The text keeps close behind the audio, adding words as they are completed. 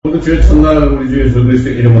오늘 주의 첫날 우리 주 예수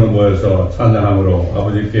그리스도의 이름으로 모여서 찬양함으로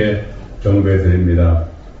아버지께 경배드립니다.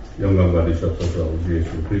 영광 받으시옵소서. 우리 주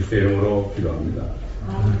예수 그리스도의 이름으로 기도합니다.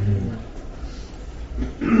 아멘.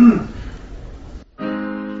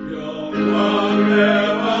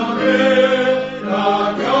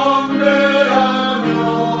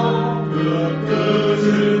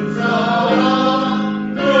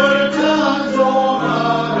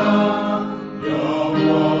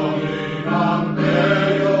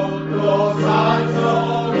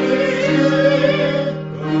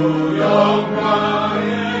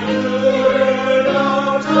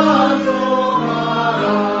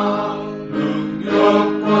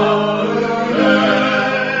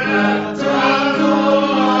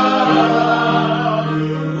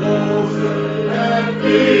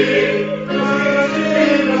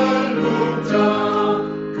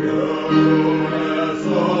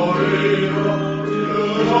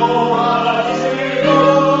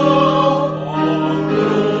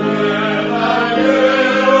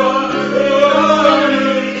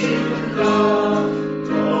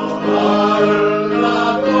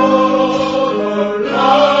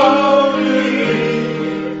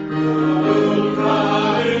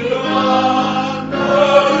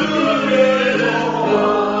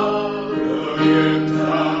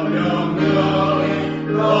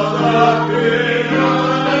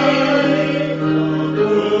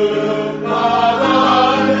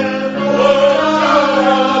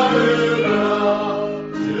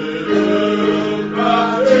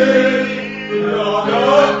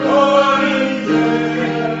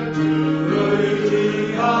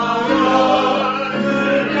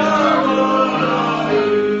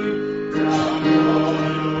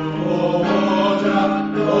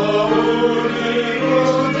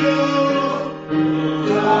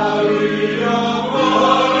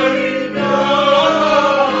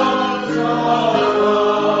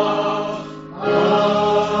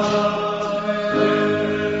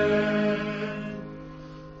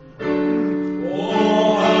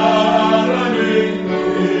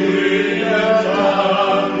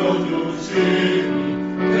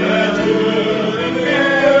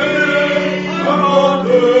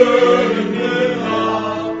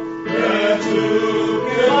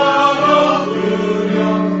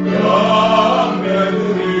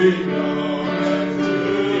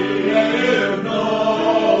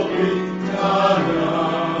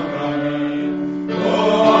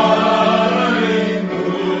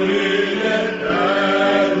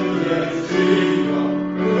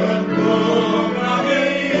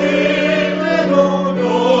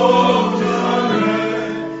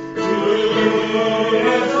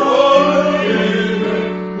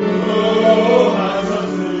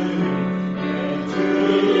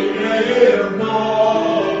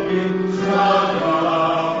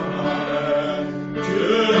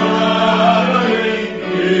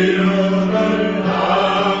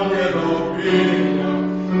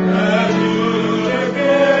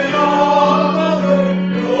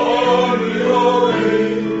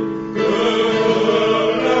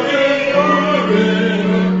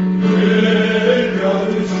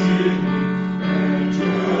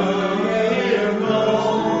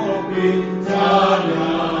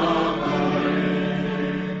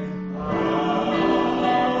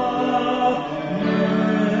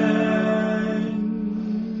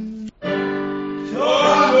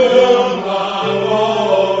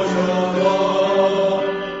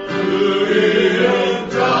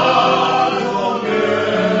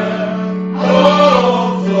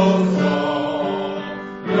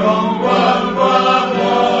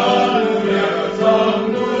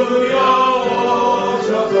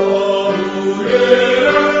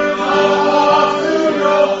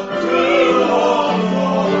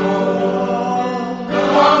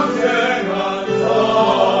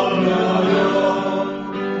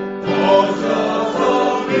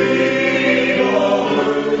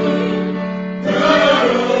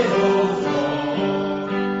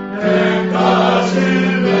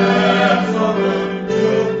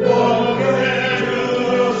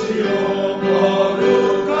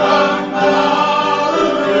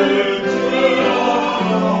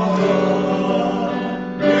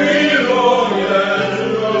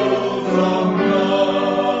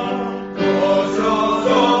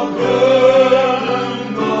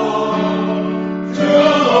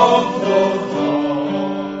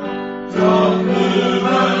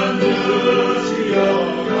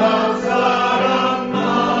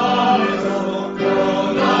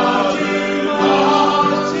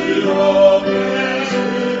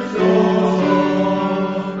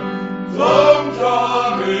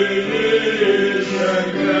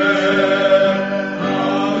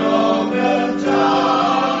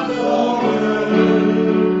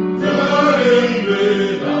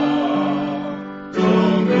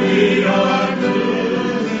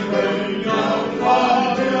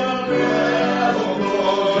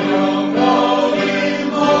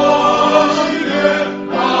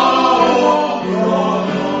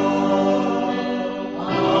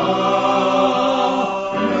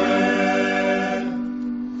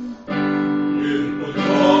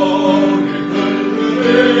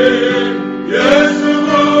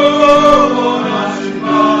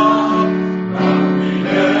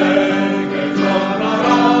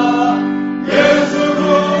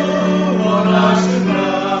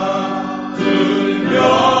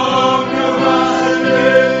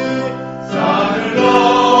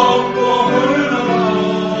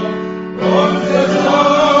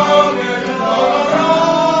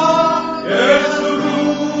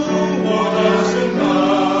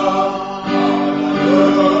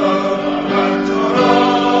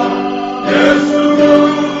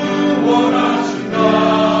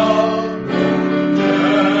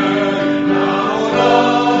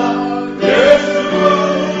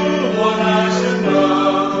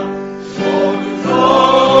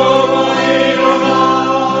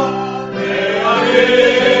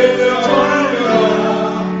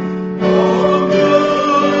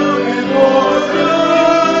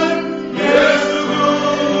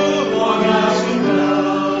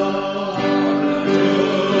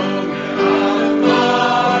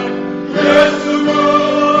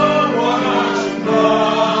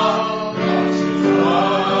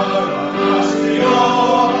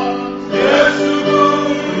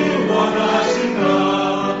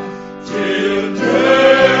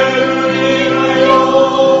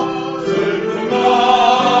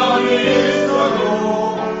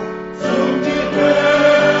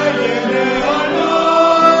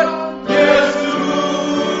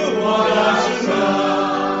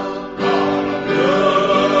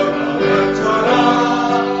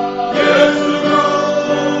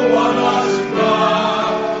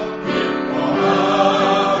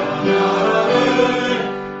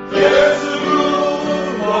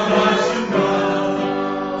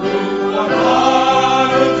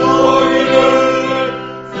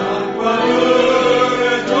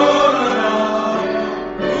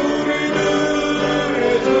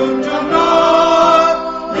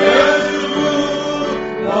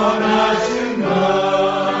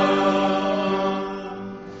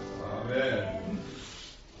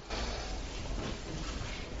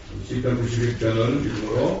 91편을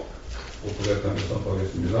이름으로 고백하며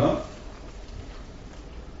선포하겠습니다.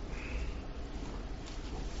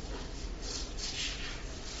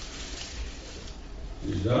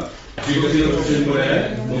 시작. 지구신 오신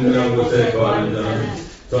분의 동등한 곳에 거하는 자는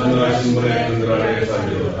전능하신 분의 그늘 아래에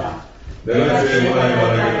살리로다. 내가 주의 문화에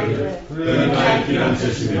말하기를 그는 나의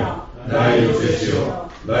피난처시며 나의 요새시요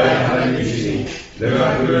나의 하나님이시니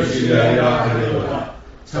내가 그를 신뢰하리라 하리로다.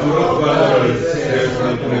 참으로 그가 너를 새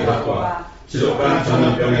소란통에 덮과 지독한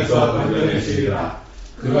전염병에서 건져내시리라.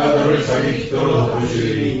 그가 너를 자기 깃도로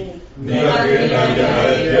덮으시리니 네가 그의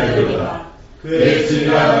날개를 피하리로다. 그의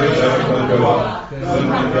진리와 그 작은 방패와 큰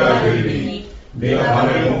방패가 되리니 네가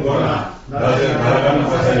밤에 몽고나 낮에 날아가는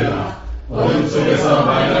화살이나 어둠 속에서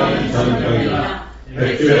많이 나는 전염병이나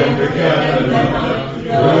백주에 엄격해 하는 명령을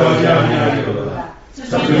두려워하지 아니하리로다.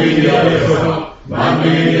 적군이 네 앞에서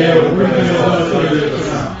만명이 네 우편에서 쏘여질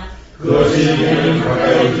것이나 그것이 네는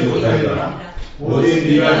가까이 오지 못하리라. 오직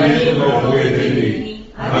네가 네 눈으로 보게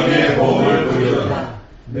되니 악의 보험을 보리로다.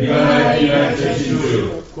 네가 나의 피난처신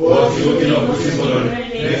주 곧 지극히 높으신 분을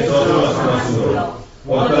내 저주로 삼았으므로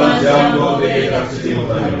어떠한 재앙도 내게 닥치지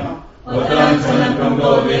못하며 어떠한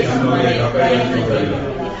전염병도 내 장막에 가까이 하지 못하리라.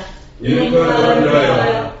 이는 그가 너를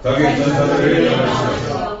위하여 자기 전사들을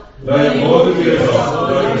영하시면서 너의 모든 길에서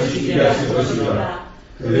너를 지키게 하실 것이니라.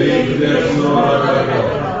 그들이 그들의 손으로 너를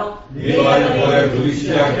하여 네가 발에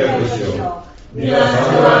부딪히지 않게 할 것이요 네가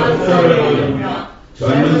사자와 독사를 보이며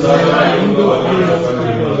젊은 사자와 용도가 들려서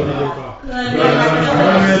그가 나를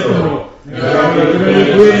사랑했으므로 내가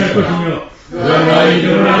그를 구해낼 것이며 그가 나의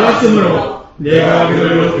이름을 알았으므로 내가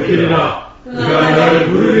그를 높이리라. 그가 나를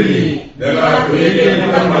부르리니 내가 그에게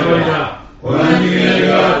대답하리라. 고난 중에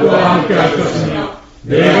내가 그와 함께 할 것이며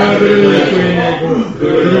내가 그를 구해내고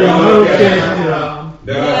그를 영화롭게 하리라.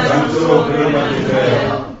 내가 잠수로 그를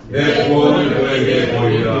만지하여 내 구원을 그에게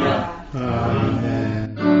보이리라. 아멘.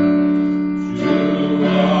 주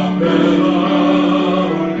앞에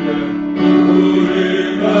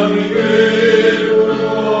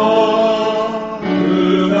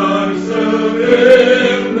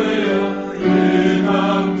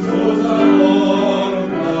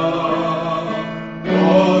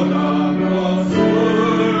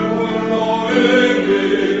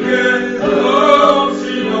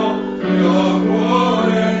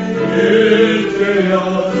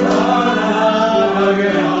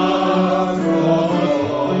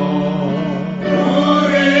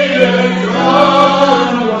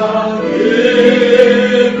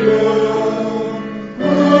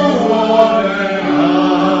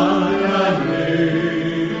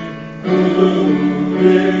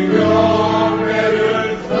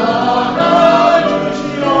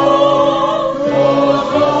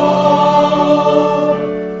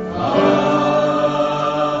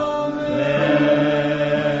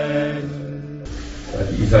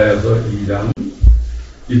이사야서 2장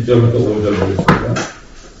 1절부터 5절 보겠습니다.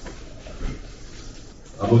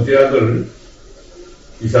 아모즈의 아들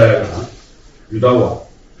이사야가 유다와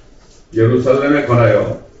예루살렘에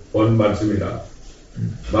관하여 본 말씀이라.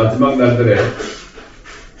 마지막 날들에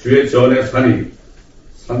주의 전의 산이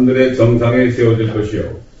산들의 정상에 세워질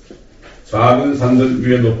것이요 작은 산들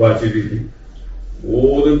위에 높아지리니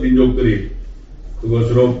모든 민족들이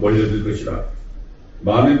그곳으로 몰려들 것이라.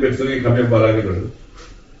 많은 백성이 가며 말하기를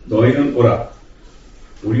너희는 오라.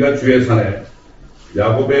 우리가 주의 산에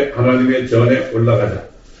야곱의 하나님의 전에 올라가자.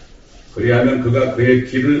 그리하면 그가 그의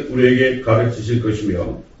길을 우리에게 가르치실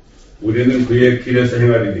것이며 우리는 그의 길에서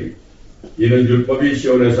행하리니 이는 율법이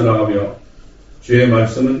시온에서 나오며 주의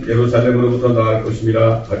말씀은 예루살렘으로부터 나갈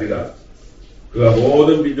것임이라 하리라. 그가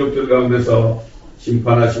모든 민족들 가운데서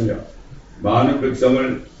심판하시며 많은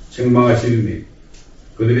백성을 책망하시리니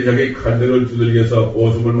그들이 자기 칼들을 두들겨서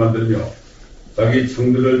오줌을 만들며 자기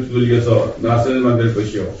창들을 두들겨서 낫을 만들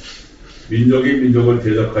것이요 민족이 민족을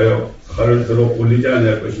대적하여 칼을 들어 올리지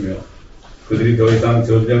아니할 것이며 그들이 더 이상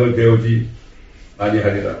전쟁을 배우지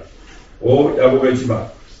아니하리라. 오 야곱의 집아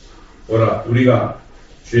오라. 우리가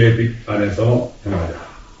주의 빛 안에서 행하자.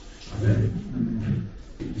 아멘.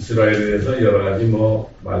 이스라엘에 대해서 여러 가지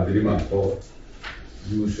말들이 많고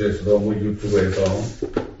뉴스에서도 유튜브에서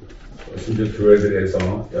심지어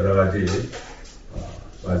교회들에서 여러 가지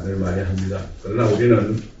말들을 많이 합니다. 그러나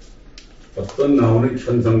우리는 어떤 나오는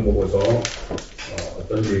현상 보고서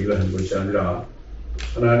어떤 얘기를 하는 것이 아니라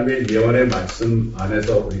하나님의 예언의 말씀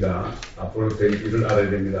안에서 우리가 앞으로 될 일을 알아야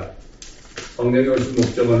됩니다. 성령이 오신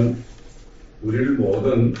목적은 우리를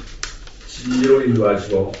모든 진리로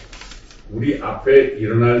인도하시고 우리 앞에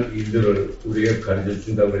일어날 일들을 우리에게 가르쳐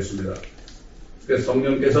준다고 했습니다. 그래서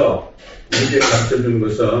성령께서 우리에게 가르쳐 주는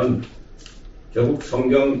것은 결국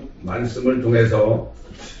성경 말씀을 통해서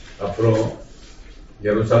앞으로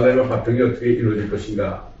예루살렘의 화평이 어떻게 이루어질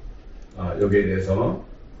것인가, 여기에 대해서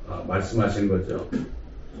말씀하신 거죠.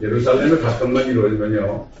 예루살렘의 화평만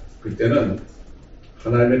이루어지면요, 그때는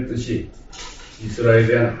하나님의 뜻이, 이스라엘에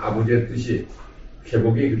대한 아버지의 뜻이,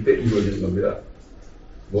 회복이 그때 이루어지는 겁니다.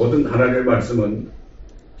 모든 하나님의 말씀은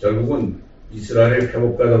결국은 이스라엘의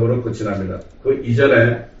회복과 더불어 끝이 납니다. 그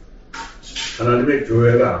이전에 하나님의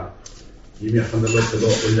교회가 이미 하늘로부터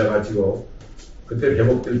올라가지고 그때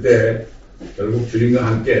회복될 때 결국 주님과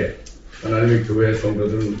함께 하나님의 교회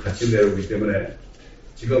성도들은 같이 내려오기 때문에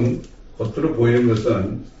지금 겉으로 보이는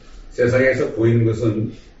것은, 세상에서 보이는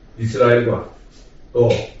것은 이스라엘과 또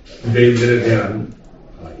유대인들에 대한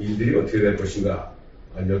일들이 어떻게 될 것인가,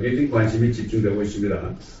 여기에 지금 관심이 집중되고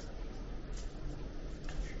있습니다.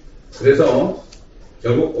 그래서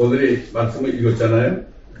결국 오늘이 말씀을 읽었잖아요.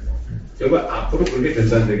 결국 앞으로 그렇게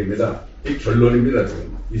된다는 얘기입니다. 이 결론입니다.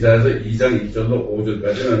 지금 이사야서 2장 2절로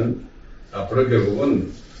 5절까지는 앞으로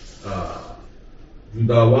결국은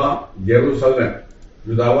유다와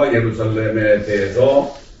예루살렘에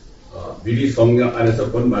대해서 미리 성령 안에서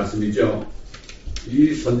본 말씀이죠.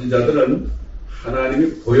 이 선지자들은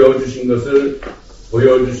하나님이 보여주신 것을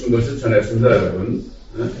전했습니다, 여러분.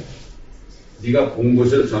 네가 본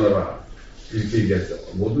것을 전하라, 이렇게 얘기했죠.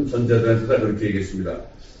 모든 선지자들한테 다 그렇게 얘기했습니다.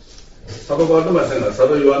 사도 바울도 마찬가지입니다.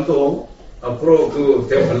 사도 요한도 앞으로 그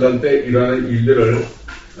대환란 때 일어나는 일들을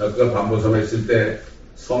그가 반복함했을 때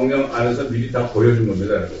성령 안에서 미리 다 보여준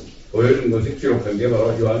겁니다, 여러분. 보여준 것이 기록한 게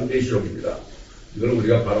바로 요한계시록입니다. 이걸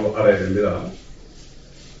우리가 바로 알아야 됩니다.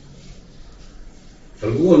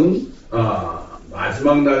 결국은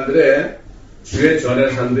마지막 날들에 주의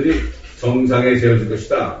전의 산들이 정상에 세워질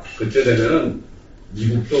것이다. 그때 되면은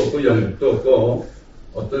미국도 없고 영국도 없고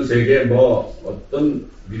어떤 세계에 어떤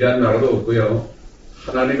미래한 나라도 없고요.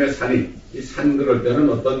 하나님의 산이, 이 산 그럴 때는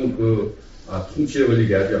어떤 통치력을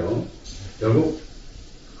얘기하죠. 결국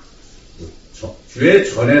주의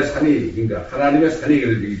전의 산이, 그러니까 하나님의 산이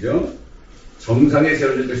그런 얘기죠. 정상에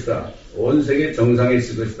세워질 것이다. 온 세계 정상에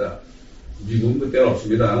있을 것이다. 미국은 그때는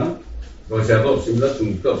없습니다. 러시아도 없습니다.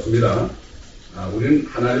 중국도 없습니다. 우리는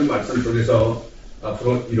하나님 말씀 속에서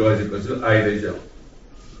앞으로 이루어질 것을 알아야 되죠.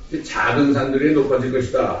 작은 산들이 높아질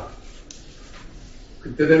것이다.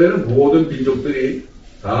 그때 되면 모든 민족들이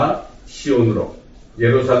다 시온으로,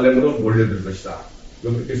 예루살렘으로 몰려들 것이다.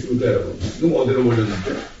 이거 그렇겠습니까, 여러분? 지금 어디로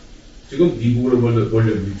몰려들죠? 지금 미국으로 몰려들고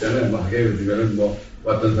있잖아요. 요즘에는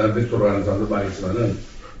왔던 사람들이 돌아가는 사람도 많이 있지만은,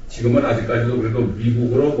 지금은 아직까지도 그래도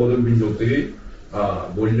미국으로 모든 민족들이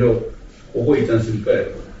몰려오고 있지 않습니까,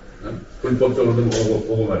 여러분? 불법적으로도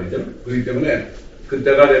오고 말이죠. 그렇기 때문에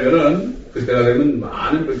그때가 되면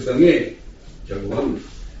많은 백성이 결국은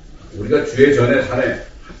우리가 주의 전에 산에,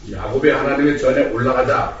 야곱의 하나님의 전에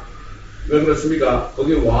올라가자. 왜 그렇습니까?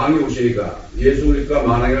 거기 왕이 오시니까, 예수 그리스도가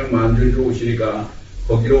만왕의 만주로 오시니까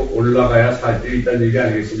거기로 올라가야 살 때 있다는 얘기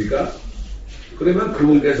아니겠습니까? 그러면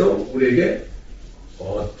그분께서 우리에게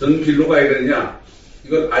어떤 길로 가야 되느냐,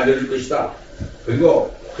 이걸 알려줄 것이다.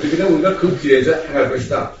 그리고 그렇게 되면 우리가 그 길에서 행할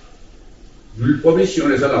것이다. 율법이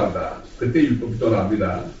시온에서 나온다. 그때 율법이 또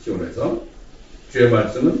나옵니다. 시온에서. 주의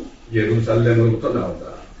말씀은 예루살렘으로부터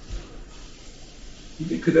나온다.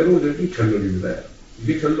 이게 그대로 이렇게 결론입니다.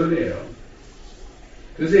 이게 결론이에요.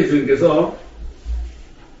 그래서 예수님께서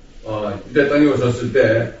유대 땅에 오셨을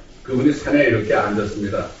때 그분이 산에 이렇게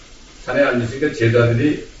앉았습니다. 산에 앉으시니까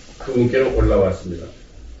제자들이 그분께로 올라왔습니다.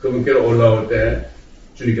 그분께로 올라올 때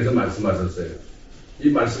주님께서 말씀하셨어요. 이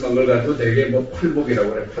말씀한 걸 가지고 되게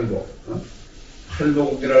팔복이라고 그래, 팔복.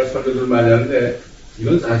 팔복이라고 설교들 많이 하는데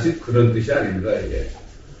이건 사실 그런 뜻이 아닙니다, 이게.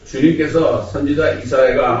 주님께서 선지자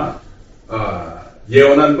이사야가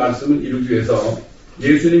예언한 말씀을 이루기 위해서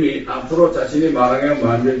예수님이 앞으로 자신이 만왕의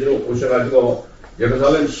만변지로 오셔가지고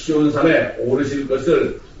예루살렘 시온산에 오르실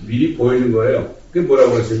것을 미리 보여준 거예요. 그게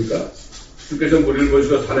뭐라고 그랬습니까? 주께서 무리를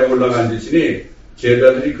보시고 산에 올라가 앉으시니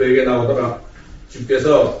제자들이 그에게 나오더라.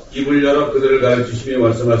 주께서 입을 열어 그들을 가르치시며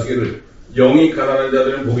말씀하시기를 영이 가난한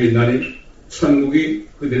자들은 복이 있나니 천국이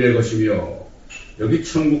그들의 것이며. 여기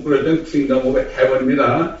천국 그럴 땐 킹덤 오브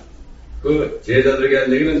헤븐입니다. 그 제자들에게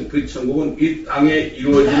한 얘기는 그 천국은 이 땅에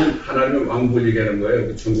이루어지는 하나님의 왕국을 얘기하는 거예요.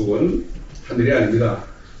 그 천국은 하늘이 아닙니다.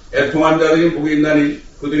 애통한 자들이 복이 있나니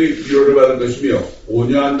그들이 위로를 받을 것이며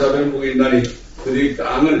온유한 자들은 복이 있나니 그들이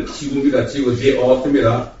땅을 지구입니다. 지구 뒤에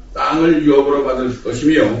어떻습니다. 땅을 유업으로 받을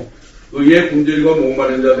것이며 의에 굶주리고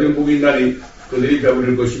목마른 자들은 복이 있나니 그들이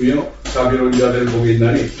배부를 것이며 자비로운 자들은 복이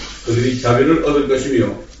있나니 그들이 자비를 얻을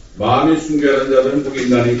것이며 마음이 순결한 자들은 복이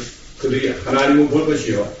있나니 그들이 하나님을 볼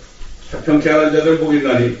것이요 화평케 하는 자들은 복이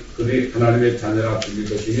있나니 그들이 하나님의 자녀라 불릴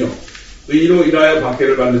것이며 의로 인하여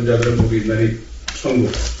박해를 받는 자들은 복이 있나니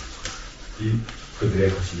천국, 이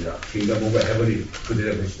그들의 것입니다. 킹덤 오브 헤븐이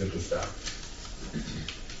그들의 것이 될 것이다.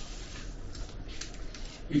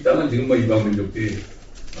 이 땅은 지금 뭐 이방 민족들이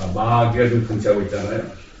마귀가 좀 통치하고 있잖아요.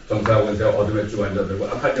 정사하고 있는 어둠의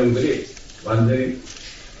주관자들과 악한 영들이 완전히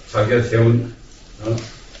자기가 세운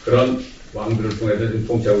그런 왕들을 통해서 지금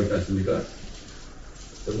통치하고 있지 않습니까?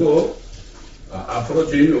 그리고 앞으로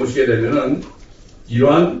주님이 오시게 되면은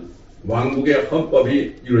이러한 왕국의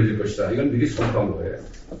헌법이 이루어질 것이다. 이건 미리 선포한 거예요.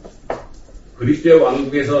 그리스도의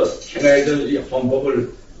왕국에서 행해야 될 이 헌법을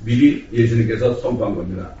미리 예수님께서 선포한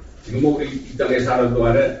겁니다. 지금 뭐 이 땅에 사는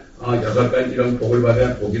동안에 6가지 이런 복을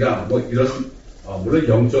받아야 복이다. 뭐 이런 물론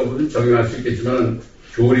영적으로는 적용할 수 있겠지만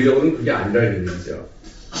교리적으로는 그게 아니라 이런 얘기죠.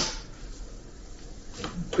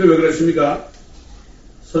 그게 왜 그렇습니까?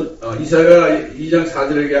 이사야가 2장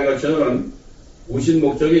 4절에 얘기한 것처럼 오신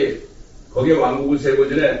목적이 거기에 왕국을 세우기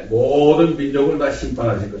전에 모든 민족을 다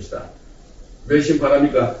심판하실 것이다. 왜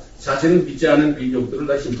심판합니까? 자신은 믿지 않은 민족들을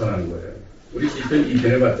다 심판하는 거예요. 우리 시편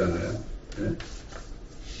 2편에 봤잖아요. 네?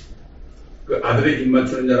 그 아들의 입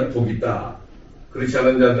맞추는 자는 복이 있다. 그렇지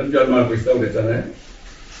않은 자들은 멸망할 것이다 그랬잖아요.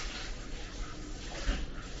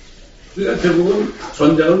 그러니까 결국은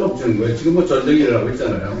전쟁을 멈추는 거예요. 지금 뭐 전쟁이 일어나고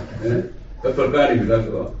있잖아요. 네? 별거 아닙니다.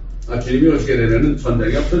 그거. 주님이 오시게 되면은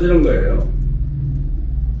전쟁이 없어지는 거예요.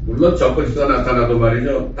 물론 적그리스도가 나타나도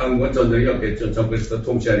말이죠. 당분간 전쟁이 없겠죠. 적그리스도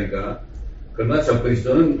통치하니까. 그러나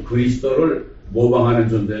적그리스도는 그리스도를 모방하는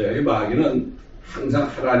존재예요. 이 마귀는 항상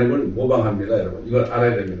하나님을 모방합니다. 여러분. 이걸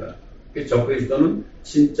알아야 됩니다. 적그리스도는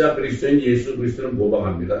진짜 그리스도인 예수 그리스도를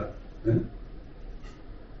모방합니다. 네?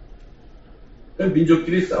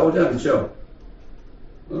 민족끼리 싸우지 않죠.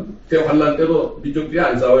 대환란 때도 민족끼리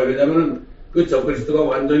안 싸워요. 왜냐하면 그 적그리스도가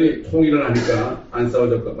완전히 통일을 하니까 안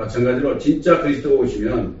싸워졌고, 마찬가지로 진짜 그리스도가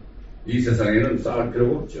오시면 이 세상에는 싸울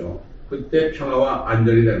필요가 없죠. 그때 평화와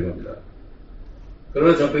안전이 되는 겁니다.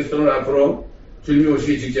 그러나 적그리스도는 앞으로 주님이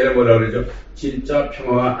오시기 직전에 뭐라 그러죠? 진짜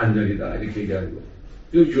평화와 안전이다. 이렇게 얘기하는 거예요.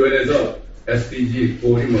 지금 유엔에서 SDG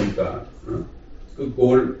골이 뭡니까? 그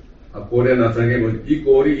골에 나타나는 게 뭐지? 이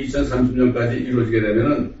골이 2030년까지 이루어지게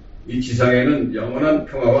되면은 이 지상에는 영원한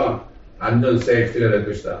평화와 안전 세이프티가 될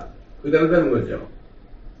것이다. 그대로 되는 거죠.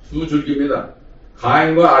 두 줄기입니다.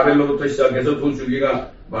 가인과 아벨로부터 시작해서 두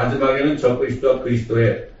줄기가 마지막에는 적그리스도와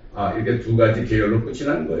그리스도의 이렇게 두 가지 계열로 끝이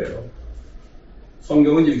나는 거예요.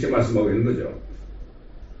 성경은 이렇게 말씀하고 있는 거죠.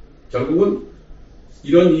 결국은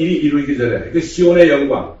이런 일이 이루어지기 전에 그 시온의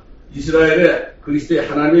영광, 이스라엘의 그리스도의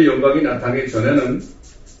하나님의 영광이 나타나기 전에는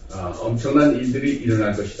엄청난 일들이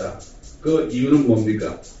일어날 것이다. 그 이유는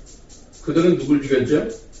뭡니까? 그들은 누굴 죽였죠?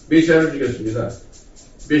 메시아를 죽였습니다.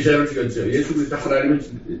 메시아를 죽였죠. 예수 그리스도 하나님을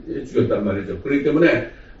죽였단 말이죠. 그렇기 때문에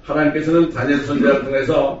하나님께서는 다니엘 선지자를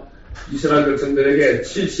통해서 이스라엘 백성들에게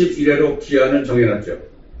 70일에로 기한을 정해놨죠.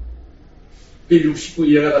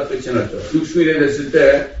 69일에가 다 끝이 났죠. 69일에 됐을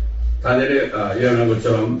때 다니엘이 예언한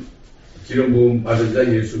것처럼 기름 부음 받은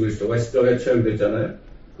자 예수 그리스도가 십자가에 처형됐잖아요.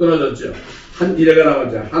 끊어졌죠. 한 1회가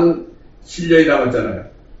남았죠. 한 7년이 남았잖아요.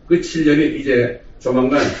 그 7년이 이제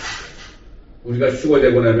조만간 우리가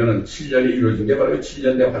휴거되고 나면은 7년이 이루어진 게 바로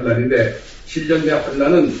 7년대 환란인데, 7년대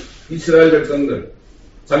환란은 이스라엘 백성들,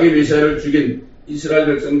 자기 메시아를 죽인 이스라엘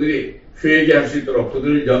백성들이 회개할 수 있도록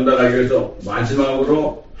그들을 연단하기 위해서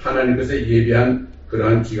마지막으로 하나님께서 예비한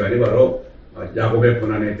그러한 기간이 바로 야곱의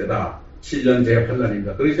고난의 때다. 7년대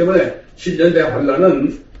환란입니다. 그렇기 때문에 7년대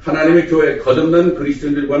환란은 하나님의 교회 거듭난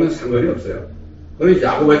그리스도인들과는 상관이 없어요. 그러니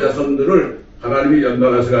야곱의 자손들을 하나님이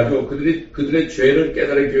연단하셔가지고 그들의 죄를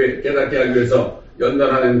깨닫게 하기 위해서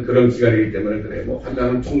연단하는 그런 기간이기 때문에 그래요. 뭐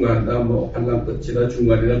환란을 통과한다, 뭐 환란 끝이다,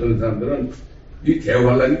 중간이다 그런 사람들은 이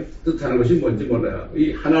대환란이 뜻하는 것이 뭔지 몰라요.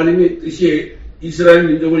 이 하나님의 뜻이 이스라엘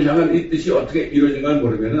민족을 향한 이 뜻이 어떻게 이루어진가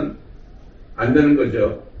모르면은 안 되는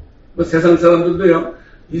거죠. 뭐 세상 사람들도요,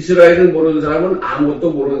 이스라엘을 모르는 사람은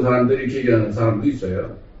아무것도 모르는 사람들이 이렇게 얘기하는 사람도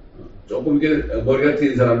있어요. 조금 이렇게 머리가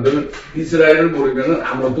트인 사람들은 이스라엘을 모르면은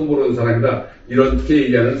아무것도 모르는 사람이다. 이렇게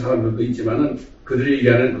얘기하는 사람들도 있지만은 그들이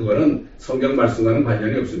얘기하는 그거는 성경 말씀과는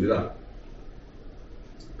관련이 없습니다.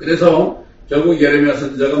 그래서 결국 예레미야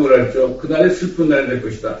선지자가 뭐라 했죠? 그날이 슬픈 날이 될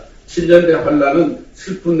것이다. 7년대 환란은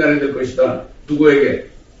슬픈 날이 될 것이다. 누구에게?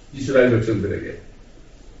 이스라엘 백성들에게.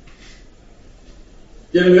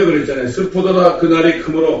 예레미야 그랬잖아요. 슬프도다 그날이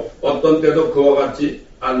크므로 어떤 때도 그와 같지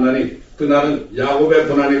않나니 그날은 야곱의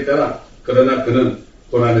고난이 있더라. 그러나 그는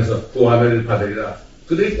고난에서 구원을 받으리라.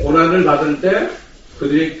 그들이 고난을 받을 때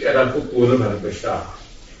그들이 깨닫고 구원을 받을 것이다.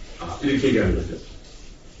 이렇게 얘기하는 거죠.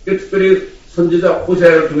 특별히 선지자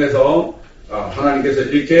호세아를 통해서 하나님께서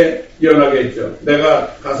이렇게 예언하게 했죠.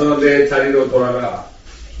 내가 가서 내 자리로 돌아가.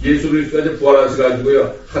 예수 그리스도까지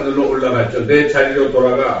부활하셔가지고요 하늘로 올라갔죠. 내 자리로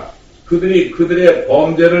돌아가. 그들이 그들의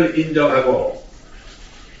범죄를 인정하고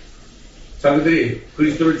자기들이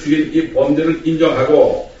그리스도를 죽인 이 범죄를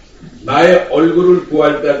인정하고 나의 얼굴을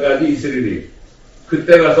구할 때까지 있으리니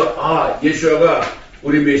그때 가서 예수야가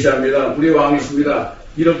우리 메시아입니다. 우리 왕이십니다.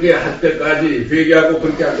 이렇게 할 때까지 회개하고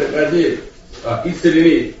그렇게 할 때까지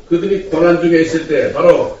있으리니 그들이 고난 중에 있을 때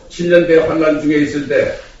바로 7년 대환난 중에 있을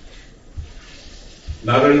때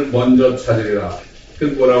나를 먼저 찾으리라. 그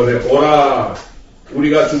뭐라 그래? 오라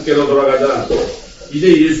우리가 주께로 돌아가자.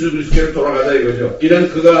 이제 예수 그리스도께로 돌아가자 이거죠. 이는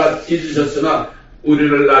그가 찢으셨으나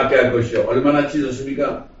우리를 낫게 할 것이요. 얼마나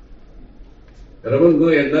찢었습니까? 여러분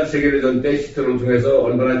그 옛날 세계대전 때 히틀러를 통해서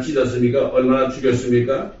얼마나 찢었습니까? 얼마나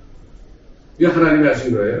죽였습니까? 이게 하나님이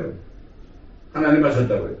하신 거예요. 하나님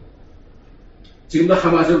하셨다고요. 지금도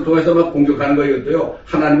하마스를 통해서 막 공격하는 거 이것도요.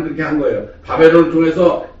 하나님이 그렇게 한 거예요. 바벨론을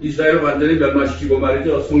통해서 이스라엘을 완전히 멸망시키고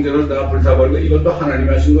말이죠. 성전을 다 불타버리고 이것도 하나님이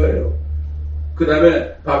하신 거예요. 그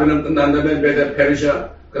다음에 바벨론 끝난 다음에 메데 페르시아,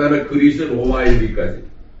 그 다음에 그리스 로마에 이르기까지.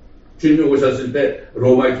 주님이 오셨을 때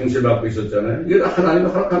로마의 통치를 받고 있었잖아요. 이게 다 하나님이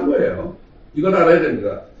허락한 거예요. 이걸 알아야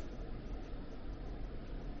됩니다.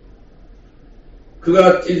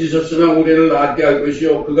 그가 찢으셨으나 우리를 낫게 할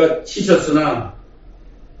것이요 그가 치셨으나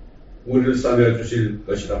우리를 싸매어 주실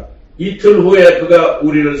것이라. 이틀 후에 그가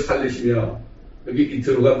우리를 살리시며 여기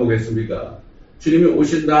이틀 후가 뭐겠습니까? 주님이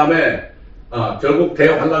오신 다음에 결국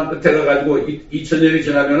대환란 끝에 가가지고 2000년이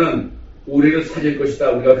지나면은 우리를 살릴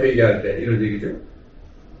것이다. 우리가 회개할 때 이런 얘기죠.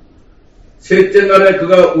 셋째 날에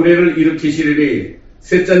그가 우리를 일으키시리니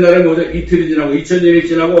셋째 날에 뭐죠? 이틀이 지나고 2000년이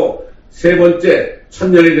지나고 세 번째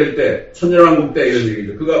 1000년이 될 때 천년왕국 때 이런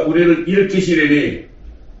얘기죠. 그가 우리를 일으키시리니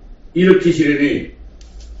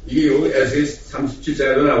이게 여기 에스겔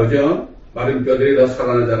 37장에도 나오죠. 마른 뼈들이 다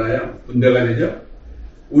살아나잖아요. 군대가 되죠.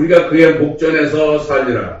 우리가 그의 목전에서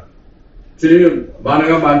살리라. 주님이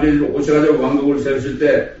만화가 만주에서 오셔가지고 왕국을 세우실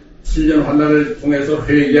때 7년 환난을 통해서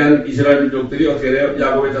회개한 이스라엘 민족들이 어떻게 돼요?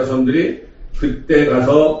 야곱의 자손들이 그때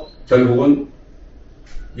가서 결국은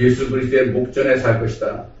예수 그리스도의 목전에 살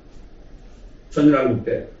것이다. 천년왕국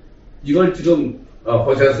때. 이걸 지금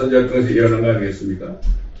호세아 선지자를 통해서 예언한 거 아니겠습니까?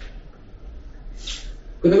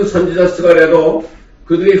 그 다음에 선지자 스가랴도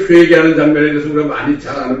그들이 회개하는 장면에 대해서 우리가 많이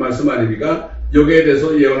잘 아는 말씀 아닙니까? 여기에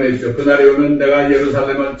대해서 예언해 주죠. 그날에 오면 내가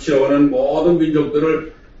예루살렘을 치러오는 모든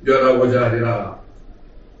민족들을 멸하고자 하리라.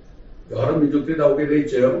 여러 민족들이 나오게 돼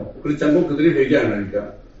있죠. 그렇지 않고 그들이 회개 안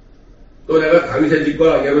하니까. 또 내가 다윗의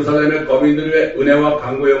집과 예루살렘의 거민들의 은혜와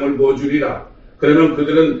강구형을 보여주리라. 그러면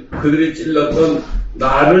그들이 찔렀던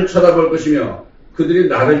나를 쳐다볼 것이며 그들이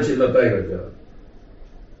나를 찔렀다 이거죠.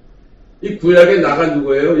 이 구약의 나가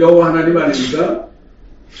누구예요? 여호와 하나님 아닙니까?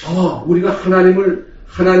 우리가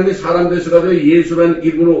하나님이 사람 되셔가지고 예수라는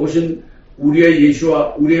이름으로 오신 우리의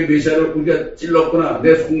예수와 우리의 메시아를 우리가 찔렀구나.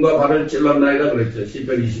 내 손과 발을 찔렀나이다 그랬죠.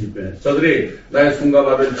 시편 21편에. 저들이 나의 손과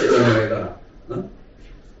발을 찔렀나이다.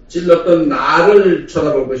 찔렀던 나를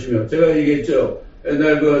쳐다볼 것이며 제가 얘기했죠.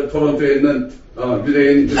 옛날 그 토론토에 있는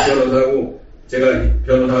유대인 그 변호사하고 제가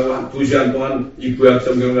변호사하고 한 2시간 동안 이 구약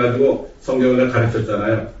성경을 가지고 성경을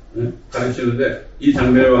가르쳤잖아요. 가르치는데 이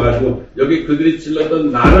장면에 와가지고 여기 그들이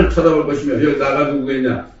찔렀던 나를 쳐다볼 것이며 여기 나가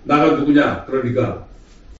누구겠냐? 나가 누구냐? 그러니까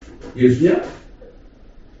예수냐?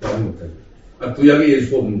 나도 못하죠. 구약에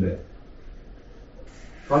예수가 없는데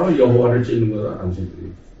바로 여호와를 찌는 거다.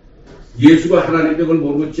 당신들이 예수가 하나님인 걸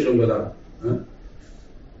모르고 찌는 거다.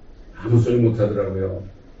 아무 소리 못하더라고요.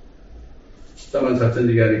 14만 4천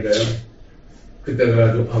얘기하니까요. 그때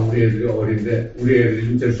가가지고 우리 애들이 어린데 우리 애들이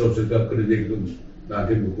좀 될 수 없을까 그런 얘기도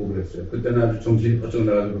나한테 묻고 그랬어요. 그때는 아주 정신이 번쩍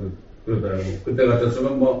나가지고 그러더라고. 그때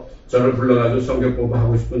같았으면 저를 불러가지고 성경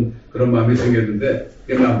공부하고 싶은 그런 마음이 생겼는데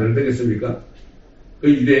그게 마음대로 되겠습니까? 그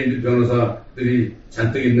유대인 변호사들이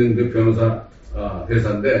잔뜩 있는 그 변호사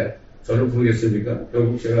회사인데 저를 부르겠습니까?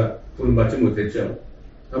 결국 제가 부름받지 못했죠.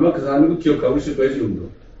 아마 그 사람은 기억하고 있을 거예요. 지금도.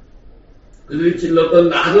 그들이 찔렀던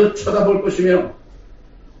나를 쳐다볼 것이며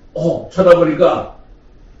쳐다보니까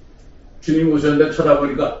주님 오셨는데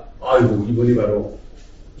쳐다보니까 아이고 이분이 바로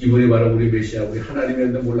우리 메시아 우리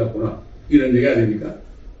하나님이었는데 몰랐구나 이런 얘기 아닙니까?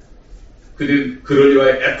 그들이 그를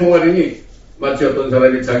위하여 애통하리니 마치 어떤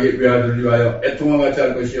사람이 자기 외아들을 위하여 애통함 같이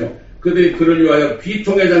할 것이요 그들이 그를 위하여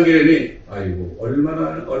비통에 잠기리니 아이고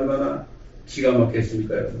얼마나 기가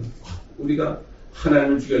막혔습니까 여러분. 우리가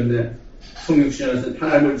하나님을 죽였네. 성육신에서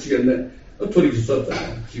하나님을 죽였네. 돌이킬 수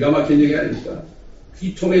없잖아요. 기가 막힌 얘기 아닙니까?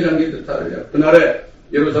 비통에 잠긴 듯하리라. 그날에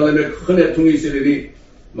예루살렘에 큰 애통이 있으리니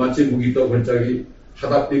마치 무기떠 골짜기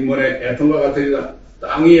하답빈문의 애통과 같으리라.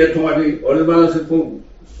 땅이 애통하니 얼마나 슬픔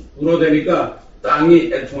울어대니까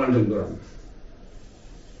땅이 애통할 정도랍니다.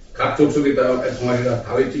 각 족속이 따라 애통하리라.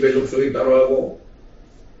 다윗 집의 족속이 따라하고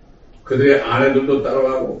그들의 아내들도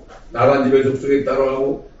따라가고 나란 집의 족속이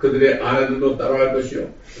따라가고 그들의 아내들도 따라갈 것이요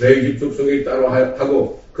레위 집 족속이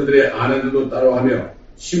따라하고 그들의 아내들도 따라하며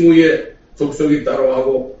시므의 족속이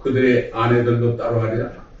따라하고 그들의 아내들도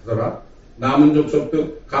따라하리라 하더라. 남은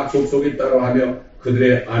족속도 각 족속이 따라하며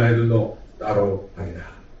그들의 아내들도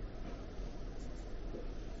따라하리라.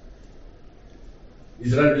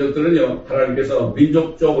 이스라엘 민족들은요, 하나님께서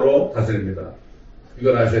민족적으로 다스립니다.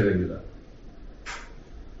 이걸 아셔야 됩니다.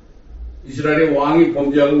 이스라엘의 왕이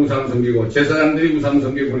범죄하고 우상 섬기고 제사장들이 우상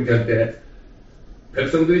섬기고 그렇게 할 때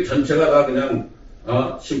백성들이 전체가 다 그냥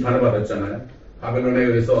심판을 받았잖아요. 바벨론에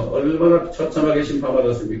의해서 얼마나 처참하게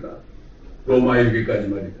심판받았습니까? 로마 일기까지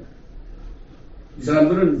말이죠. 이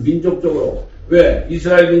사람들은 민족적으로, 왜?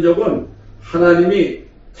 이스라엘 민족은 하나님이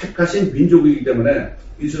택하신 민족이기 때문에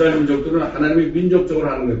이스라엘 민족들은 하나님이 민족적으로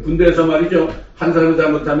하는 거예요. 군대에서 말이죠. 한 사람이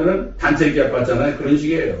잘못하면은 단체 기합 받잖아요. 그런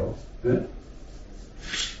식이에요. 네?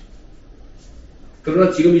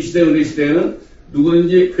 그러나 지금 이 시대, 은혜 시대에는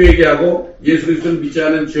누구든지 회개하고 예수 그리스도를 믿지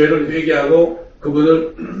않은 죄를 회개하고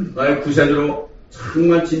그분을 나의 구세주로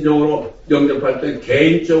정말 진정으로 영접할 때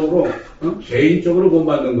개인적으로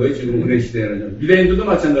구원받는 거예요. 지금 은혜 시대에는요. 유대인들도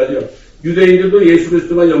마찬가지요. 유대인들도 예수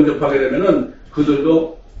그리스도만 영접하게 되면은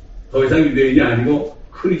그들도 더 이상 유대인이 아니고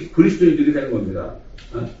그리스도인들이 되는 겁니다.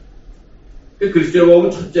 그리스도에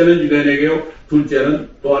보면 첫째는 유대인에게요, 둘째는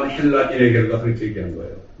또한 헬라인에게가 그렇게 얘기한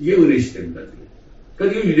거예요. 이게 은혜 시대입니다. 지금.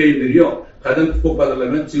 그러니까 지금 유대인들이요, 가장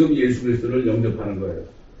축복받으려면 지금 예수 그리스도를 영접하는 거예요.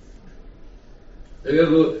 제가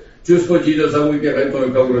주스 포 지저스하고 이렇게 같이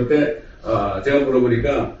통역하고 그럴 때, 제가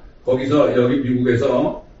물어보니까, 거기서, 여기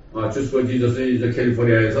미국에서, 주스 포 지저스 이제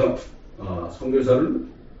캘리포니아에서, 선교사를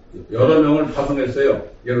여러 명을 파송했어요.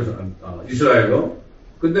 예루살렘, 이스라엘로.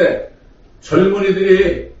 근데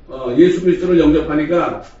젊은이들이, 예수 그리스도를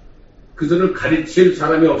영접하니까 그들을 가르칠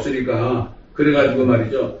사람이 없으니까, 그래가지고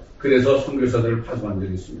말이죠. 그래서 선교사들을 파송한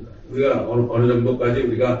적이 있습니다. 우리가 어느 정도까지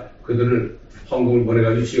우리가 그들을 헌금을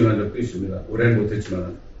보내가지고 지원한 적도 있습니다. 올해는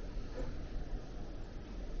못했지만.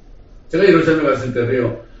 제가 예루살렘에 갔을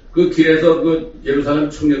때도요, 그 길에서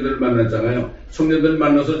예루살렘 청년들을 만났잖아요. 청년들을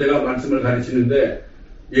만나서 제가 말씀을 가르치는데,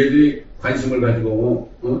 얘들이 관심을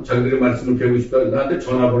가지고, 자기들의 말씀을 배우고 싶다고 나한테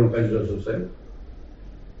전화번호까지 줬었어요.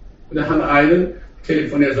 근데 한 아이는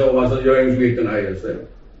캘리포니아에서 와서 여행 중에 있던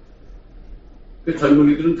아이였어요. 그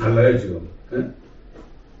젊은이들은 달라요, 지금. 예?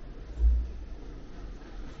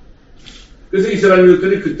 그래서 이스라엘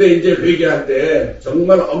민족들이 그때 이제 회개할 때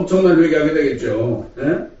정말 엄청난 회개하게 되겠죠.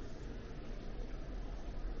 예?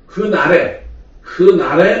 그 날에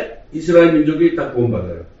이스라엘 민족이 다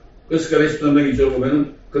구원받아요. 그 스가랴 13장 2절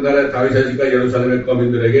보면은 그 날에 다윗의 집과 예루살렘의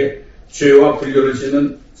거민들에게 죄와 불교를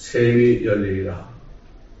씻는 셈이 열리리라.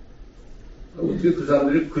 어떻게 그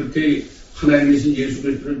사람들이 그렇게 하나님이신 예수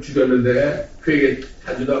그리스도를 죽였는데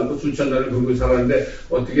회개하지도 않고 수천 날을 그러고 살았는데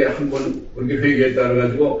어떻게 한 번 그렇게 회개했다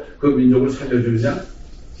그래가지고 그 민족을 살려주느냐?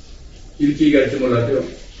 이렇게 얘기할지 몰라도요.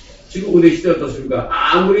 지금 은혜 시대 어떻습니까?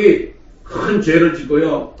 아무리 큰 죄를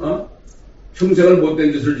짓고요, 평생을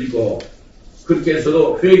못된 짓을 짓고 그렇게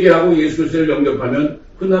해서도 회개하고 예수 그리스도를 영접하면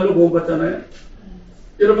그날로 구원받잖아요.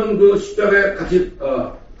 여러분 그 십자가에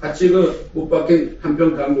같이 못 박힌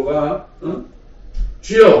한평 강도가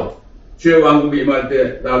주여 주의 왕국이 임할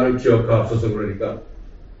때 나를 기억하옵소서 그러니까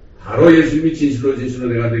바로 예수님이 진실로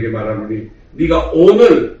내가 너에게 말하노니 네가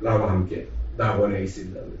오늘 나와 함께 낙원에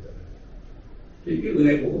있습니다. 이게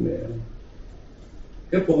은혜 복음이에요.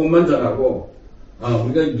 그냥 복음만 전하고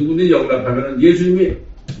우리가 누구든지 영접하면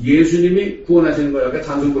예수님이 구원하시는 거예요. 아까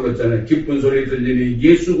찬송 불렀잖아요. 기쁜 소리 들리니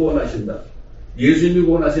예수 구원하신다. 예수님이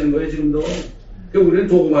구원하시는 거예요. 지금도. 그러니까 우리는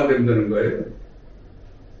도구만 되면 되는 거예요.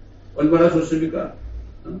 얼마나 좋습니까?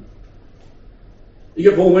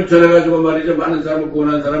 이게 복음을 전해가지고 말이죠. 많은 사람을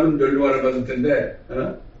구원한 사람은 멸류관을 받을 텐데,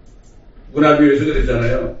 문화비에서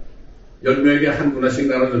그랬잖아요. 10명에게 한 문화씩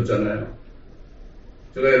나눠줬잖아요.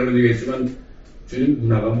 제가 여러분 얘기했지만, 주님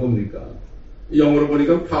문화가 뭡니까? 영어로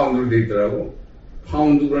보니까 파운드로 돼 있더라고.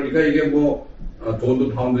 파운드 그러니까 이게 돈도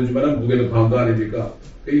파운드지만 무게도 파운드 아닙니까?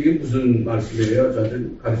 이게 무슨 말씀이에요? 저한테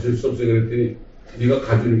가르칠 수 없어요. 그랬더니, 네가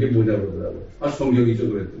가지는 게 뭐냐 그러더라고요. 성경이죠.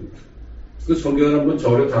 그랬더니. 그 성경을 한번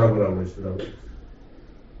저려 달아보라고 그러시더라고요.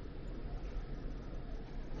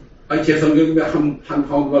 아니, 제 성경이 한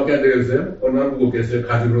파운드밖에 안 되겠어요? 얼마나 무겁겠어요?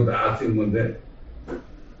 가죽으로 다 띄운 건데.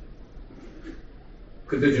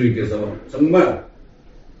 그때 주님께서 정말,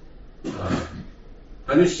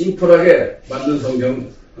 아주 심플하게 만든 성경,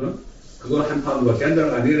 그거 한 파운드밖에 안 되는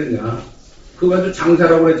거 아니겠냐? 그거 아주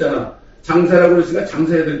장사라고 그랬잖아. 장사라고 그랬으니까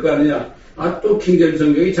장사해야 될 거 아니냐? 또 킹제임스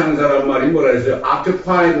성경이 장사라는 말이 뭐라 했어요?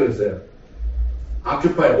 아큐파이 그랬어요.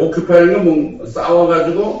 오큐파이는 뭐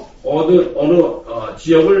싸워가지고 어느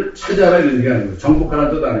지역을 차지하라 이런 얘기 하는 거예요.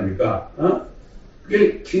 정복하라는 뜻 아닙니까?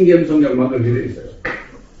 그게 킹제임 성경만 그렇게 되어 있어요.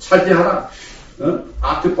 차지하라,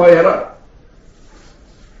 오큐파이 해라.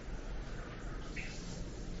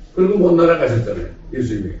 그리고 먼 나라 가셨잖아요.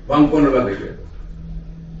 예수님이 왕권을 받기 위해서.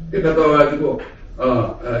 갔다 와가지고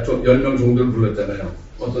 10명 정도를 불렀잖아요.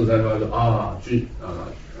 어떤 사람이 와서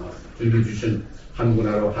주님이 주신 한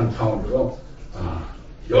문화로 한 타운으로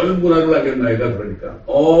 10문화를 남겼나이다. 그러니까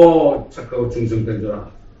착하고 충성된 자라,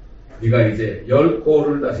 네가 이제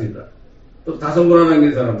 10골을 다스린다. 또 5문화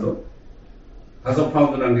남긴 사람도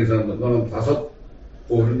 5파운드 남긴 사람도 너는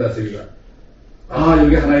 5골을 다스리라.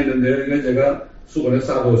 여기 하나 있는데요. 이거 제가 수건에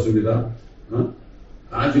싸두었습니다.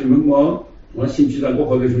 주님은 심지도 않고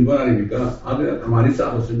거두신 건 아니니까 그냥 가만히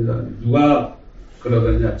싸뒀습니다. 누가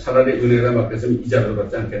그러더냐. 차라리 은혜가 맡겼으면 이자를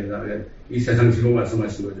받지 않겠느냐. 이 세상식으로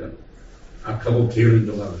말씀하신 거죠. 악하고 게으른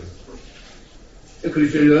종아 그래요.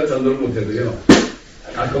 그리스도인들은 전도를 못해도요.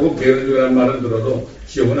 악하고 게으른 종이라는 말을 들어도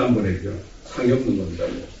지옥은 안 보내죠. 상이 없는 겁니다.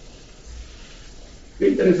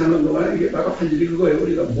 이 땅에 사는 동안 이게 바로 할 일이 그거예요.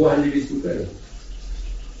 우리가 뭐 할 일이 있습니까?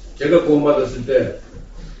 제가 구원받았을 때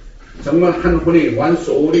정말 한 혼이 one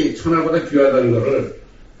soul이 천하보다 귀하다는 거를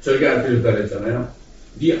저에게 알려줬다 그랬잖아요.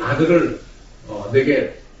 네 아들을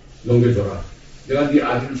내게 넘겨줘라. 내가 네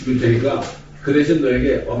아들을 죽일 테니까 그 대신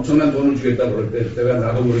너에게 엄청난 돈을 주겠다 그럴 때 내가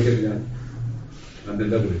나도 모르게 그냥 안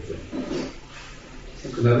된다고 그랬죠.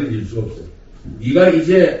 그날은 이길 수가 없어요. 네가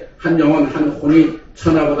이제 한 영혼 한 혼이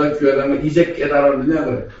천하보다 귀하다는 걸 이제 깨달았느냐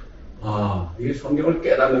그래. 이게 성경을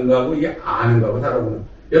깨닫는 거하고 이게 아는 거하고 다르구나.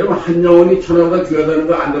 여러분 한 영혼이 천하보다 귀하다는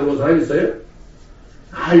거 안 들어본 사람 있어요?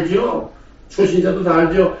 알죠? 초신자도 다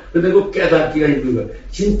알죠? 근데 그 깨닫기가 힘든 거예요.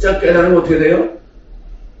 진짜 깨달으면 어떻게 돼요?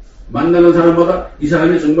 만나는 사람마다 이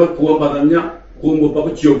사람이 정말 구원받았냐? 구원 못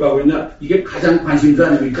받고 지옥 가고 있냐? 이게 가장 관심사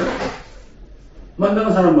아닙니까?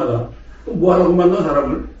 만나는 사람마다. 그럼 뭐 하라고 만나는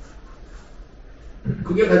사람을?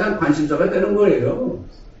 그게 가장 관심사가 되는 거예요.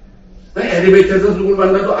 엘리베이터에서 누굴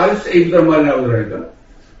만나도 아유 세이브단 말이라고 그러니까.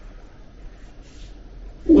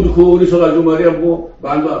 그 어디 서가지고 말이야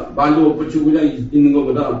말도 못 붙이고 그냥 있는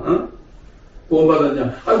것보다 구원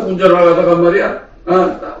받았냐? 운전을 하다가 말이야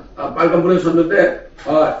빨간불에 섰는데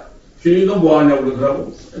주인이 너 뭐하냐고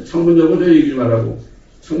그러더라고. 창문 열고 저 얘기 좀 하라고.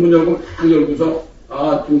 창문 열고 딱 열고서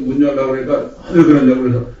문 열라고 그러니까 왜 그러냐고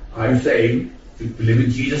그래서 Are you saved? Do you believe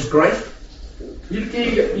in Jesus Christ?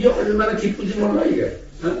 이렇게 이게 얼마나 기쁘지 몰라 이게.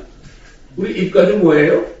 우리 입까지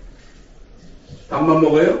뭐예요? 밥만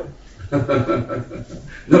먹어요?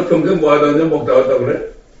 너 평생 뭐 하다가 먹다 왔다 그래?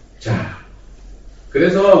 자,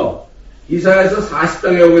 그래서 이사야에서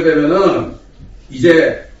 40장에 오게 되면은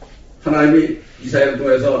이제 하나님이 이사야를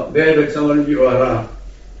통해서 내 백성을 위로하라.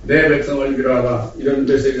 내 백성을 위로하라. 이런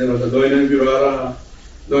메시지가 나와서 너희는 위로하라.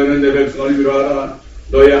 너희는 내 백성을 위로하라.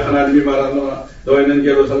 너희 하나님이 말하노라. 너희는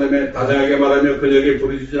예루살렘에 다정하게 말하며 그녀에게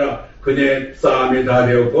부르짖으라. 그녀의 싸움이 다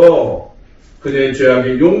되었고 그녀의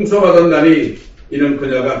죄악이 용서받았나니 이는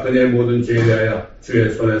그녀가 그녀의 모든 죄에 대하여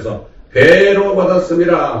주의 손에서 배로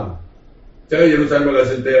받았습니다. 제가 예루살렘에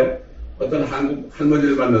갔을 때요. 어떤 한국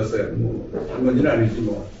할머니를 만났어요. 할머니는 아니지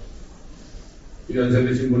연세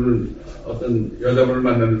드신 분을 어떤 여자분을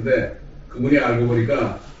만났는데 그분이 알고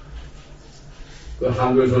보니까 그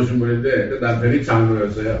한국에서 오신 분인데 그 남편이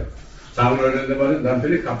장로였어요. 장로였는데 말이야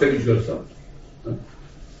남편이 갑자기 죽었어.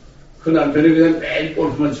 그 남편이 그냥 매일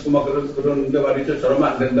골프만 치고 막 그러는데 말이죠. 저러면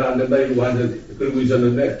안 된다 이러고 완전 그러고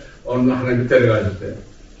있었는데 어느 날 하나님이 데려가셨대요.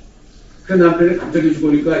 그 남편이 갑자기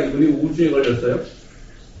죽으니까 이분이 우울증에 걸렸어요.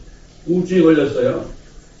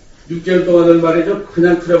 6개월 동안은 말이죠.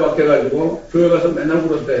 그냥 틀어박혀가지고 교회 가서 맨날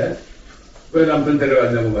울었대. 왜 남편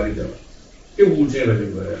데려갔냐고 말이죠. 그게 우울증에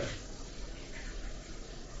걸린 거예요.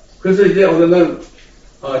 그래서 이제 어느 날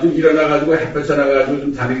좀 일어나가지고 햇볕에 나가가지고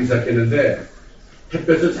좀 다니기 시작했는데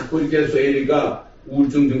햇볕을 자꾸 이렇게 쐬니까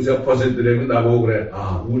우울증 증세가 퍼센트라고 나보고 그래.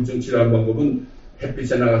 우울증 치료한 방법은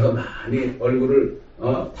햇빛에 나가서 많이 얼굴을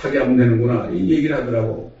타게 하면 되는구나. 이 얘기를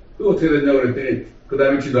하더라고. 그게 어떻게 됐냐고 그랬더니 그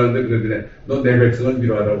다음에 기도하는데 그러더래. 너 내 백성을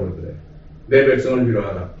위로하라고 그러더래. 내 백성을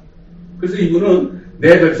위로하라. 그래서 이분은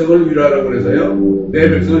내 백성을 위로하라고 그래서요. 내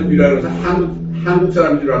백성을 위로하라고 해서 한국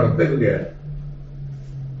사람 위로하라고 때 그게.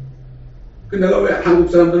 그 내가 왜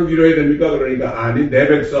한국 사람들을 위로해야 됩니까? 그러니까 아니 내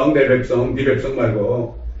백성 네 백성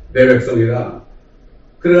말고 내 백성이라.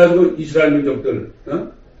 그래가지고 이스라엘 민족들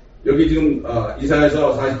여기 지금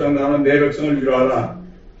이사야에서 40장 나오는 내 백성을 위로하라.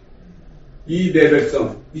 이 내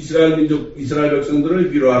백성 이스라엘 민족 이스라엘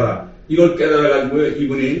백성들을 위로하라. 이걸 깨달아가지고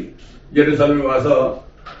이분이 예루살렘에 와서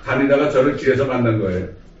다니다가 저를 길에서 만난 거예요.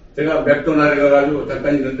 제가 맥도날드에 가가지고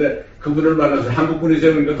잠깐 있는데 그분을 만나서 한국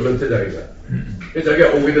분이세요? 그러니까 그렇대 자기가. 자기가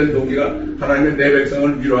오게 된 동기가 하나님의 내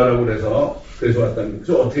백성을 위로하라고 그래서 왔다는 거예요.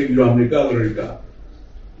 그래서 어떻게 위로합니까? 그러니까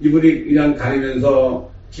이분이 그냥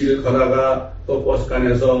다니면서 길을 걷다가 또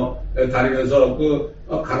버스칸에서 다니면서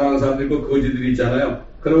가난한 사람들 거지들이 있잖아요.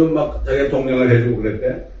 그러면 막 자기가 동행을 해주고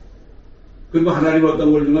그랬대. 그리고 하나님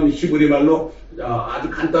어떤 걸 주면 히브리 말로 아주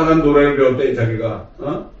간단한 노래를 배웠대 자기가.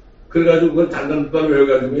 그래가지고 그걸 단단단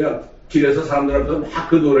외워가지고요 길에서 사람들 앞에서 막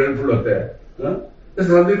그 노래를 불렀대.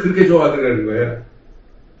 사람들이 그렇게 좋아하더라는 거예요.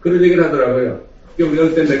 그런 얘기를 하더라고요. 우리가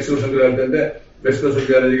그때 멕시코 선교를 할 때인데 멕시코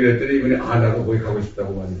선교하는 얘기를 했더니 이분이 나도 거기 가고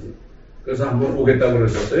싶다고 말이지. 그래서 한번 오겠다고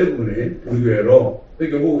그랬었어요. 그분이 우리 교회로.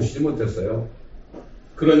 근데 결국 오시지 못했어요.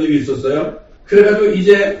 그런 일이 있었어요. 그래가지고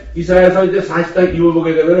이제 이사야서 이제 40장 이후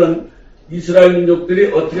보게 되면은 이스라엘 민족들이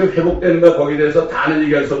어떻게 회복되는가 거기에 대해서 다는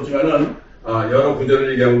얘기할 수 없지만은 여러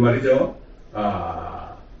구절을 얘기하면 말이죠.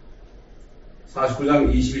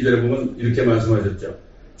 49장 22절에 보면 이렇게 말씀하셨죠.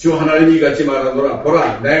 주 하나님이 이같이 말하노라.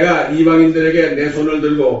 보라, 내가 이방인들에게 내 손을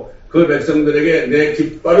들고 그 백성들에게 내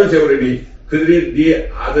깃발을 세우리니 그들이 네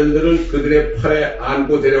아들들을 그들의 팔에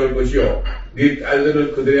안고 데려올 것이요 네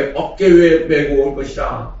딸들을 그들의 어깨 위에 메고 올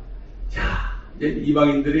것이라. 자, 이제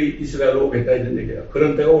이방인들이 이스라엘로 오겠다 이런 얘기예요.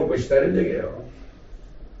 그런 때가 올 것이다 이런 얘기예요.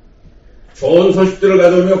 좋은 소식들을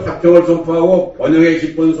가져오며 화평을 선포하고 번영의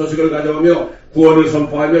기쁜 소식을 가져오며 구원을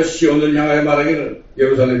선포하며 시온을 향하여 말하기를.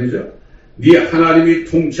 예루살렘이죠. 네 하나님이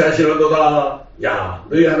통치하시는도다. 야,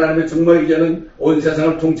 너희 하나님이 정말 이제는 온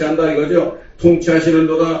세상을 통치한다 이거죠.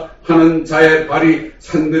 통치하시는도다 하는 자의 발이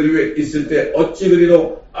산들 위에 있을 때 어찌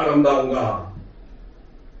그리도 아름다운가.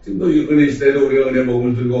 지금도 은혜 시대에도 우리가 은혜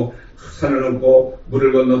복음을 들고 산을 넘고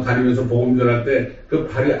물을 건너 다니면서 복음 전할 때 그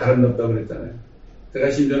발이 아름답다고 그랬잖아요. 제가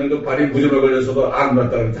심지어는 그 발이 무좀에 걸려서도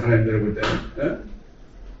아름답다고 그랬죠. 하나님들을 볼 때는.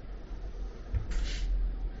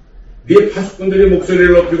 네 파수꾼들이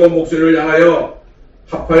목소리를 높이고 목소리를 향하여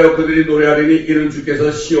합하여 그들이 노래하리니 이는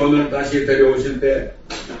주께서 시온을 다시 데려오실 때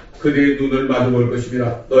그들이 눈을 마주볼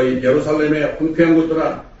것임이라. 너희 예루살렘의 황폐한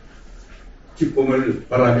곳들아 기쁨을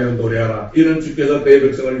바라며 노래하라. 이는 주께서 내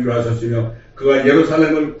백성을 위로하셨으며 그가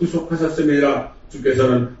예루살렘을 구속하셨음이라.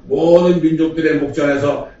 주께서는 모든 민족들의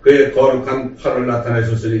목전에서 그의 거룩한 팔을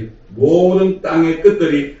나타내셨으니 모든 땅의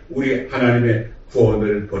끝들이 우리 하나님의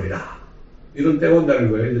구원을 보리라. 이런 때가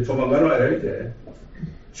온다는 거예요. 이제 조만간 와요. 이제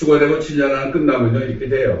휴거되고 7년 안 끝나면요 이렇게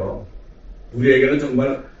돼요. 우리에게는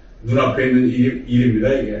정말 눈앞에 있는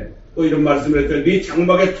일입니다. 이게 또 이런 말씀을 했더니 네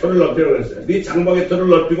장막의 털을 넓히라고 그랬어요. 네 장막의 털을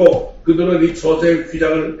넓히고 그들은 네 처소의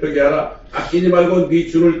휘장을 펴게 하라. 아끼지 말고 네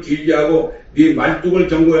줄을 길게 하고 네 말뚝을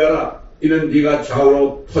견고해하라. 이는 네가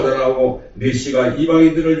좌우로 터져나오고 네 씨가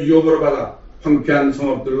이방인들을 유혹으로 받아 황폐한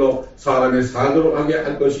성읍들로 사람이 살도록 하게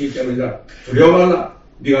할 것이기 때문이라. 두려워 말라.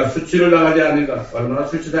 네가 수치를 당하지 않으니까. 얼마나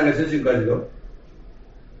수치당했어 지금까지도.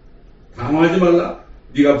 당황하지 말라.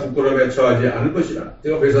 네가 부끄러움에 처하지 않을 것이라.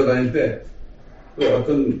 제가 회사 다닐 때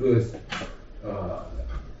어떤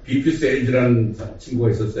BP 세일즈라는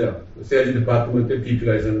친구가 있었어요. 세일즈 디파트먼트에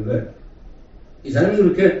BP가 있었는데 이 사람이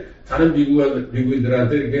그렇게 다른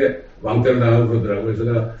미국인들한테 이렇게 왕따를 당하고 그러더라고요. 그래서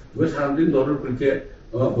내가 왜 사람들이 너를 그렇게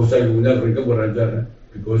못 살고 그냐 그러니까 뭐라는 줄 알아요?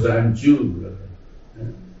 Because I'm Jew.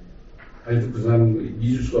 아직도 그 사람은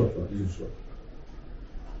잊을 수가 없어.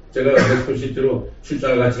 제가 멕시코시티로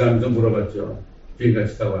출장을 같이 가면서 물어봤죠.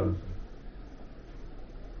 비행같이 타고 가면서.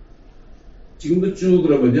 지금도 쭉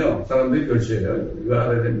그러면요 사람들이 별시해요. 이거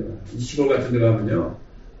알아야 됩니다. 시골 같은 데 가면요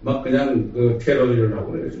막 그냥 테러를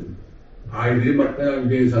일어나고 그래요. 지금. 아이들이 막 그냥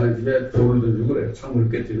유대인 사는 집에 돌을 던지고 그래요.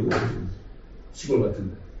 창문을 깨뜨리고 그래요. 시골 같은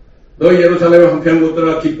데. 너희 예루살렘의 황폐한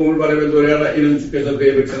곳들아 기쁨을 바라며 노래하라. 이는 주께서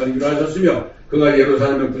그의 백성을 위로하셨으며 그가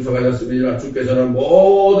예루살렘을 구속하셨음이라. 주께서는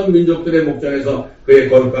모든 민족들의 목전에서 그의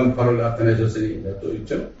거룩한 팔을 나타내셨으니. 또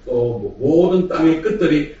있죠. 또 모든 땅의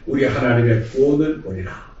끝들이 우리 하나님의 구원을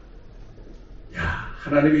보리라. 야,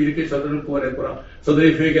 하나님이 이렇게 저들을 구원했구나.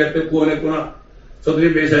 저들이 회개할 때 구원했구나.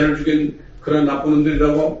 저들이 메시아를 죽인 그런 나쁜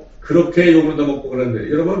놈들이라고 그렇게 욕을 얻어먹고 그러는데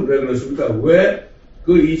여러분 왜 그렇습니까? 왜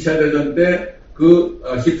그 2차 대전 때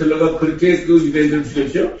히틀러가 그렇게 유대인들을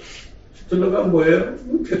죽였죠? 히틀러가 뭐예요?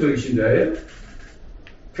 캐톨릭 신자예요?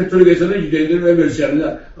 캐톨릭에서는 유대인들을 왜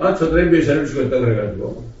멸시하느냐? 저들의 메시아를 죽였다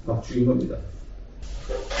그래가지고 막 죽인 겁니다.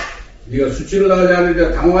 네가 수치를 당하지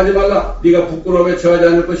않으니까 당황하지 말라. 네가 부끄러움에 처하지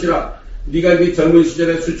않을 것이라. 네가 네 젊은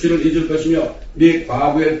시절의 수치를 잊을 것이며 네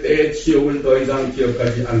과거의 때의 치욕을 더 이상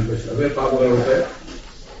기억하지 않을 것이라. 왜 과거가 그럴까요?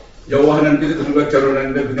 여호와 하나님께서 그들과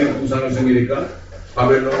결혼했는데 그들이 우상을 섬기니까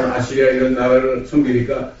바벨론, 아시리아 이런 나라를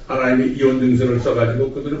섬기니까 하나님이 이혼 증서를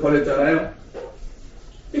써가지고 그들을 버렸잖아요.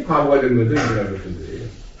 이 과거가 된 거죠. 이스라엘 백성들이.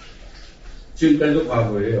 지금까지도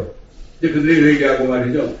과거예요. 이제 그들이 회개하고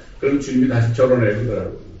말이죠. 그럼 주님이 다시 결혼해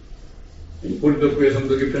그러더라고요. 고린도 교회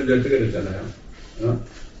성도에게 편지할 때 그랬잖아요.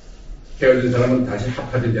 헤어진 사람은 다시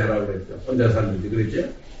합하든지 하라고 그랬죠. 혼자 살든지 그랬죠.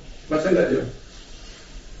 마찬가지요.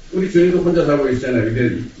 우리 주님도 혼자 살고 있잖아요.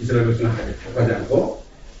 근데 이스라엘 백성은 합하지 않고.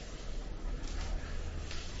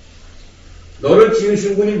 너를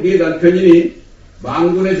지으신 분이 네 남편이니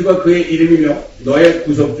만군의 주가 그의 이름이며 너의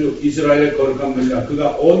구속주 이스라엘의 거룩한 분이라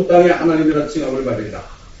그가 온 땅의 하나님이라 칭함을 받으리라.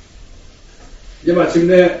 이제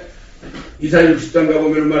마침내 이사야 60장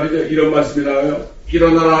가보면 말이죠. 이런 말씀이 나와요.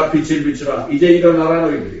 일어나라 빛을 비추라. 이제 일어나라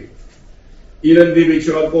너희들이. 이는 네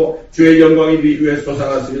빛이 왔고 주의 영광이 네 위에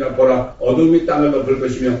솟아났습니다. 보라 어둠이 땅을 덮을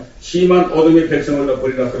것이며 심한 어둠이 백성을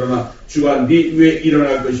덮으리라. 그러나 주가 네 위에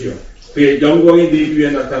일어날 것이요 그의 영광이 네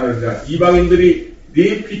위에 나타나리라. 이방인들이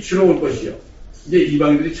네 빛으로 올 것이요. 이제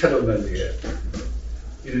이방인들이 찾아온다는 얘기예요.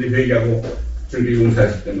 이들이 회개하고 주님이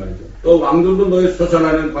용서하실 때 말이죠. 또 왕들도 너의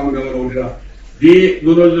솟아나는 광명으로 오리라. 네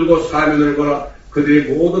눈을 들고 사면을 보라.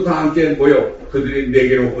 그들이 모두 다 함께 모여 그들이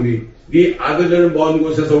내게로 오니 네 아들들은 먼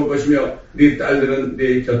곳에서 올 것이며 네 딸들은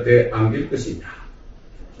네 곁에 안길 것이냐.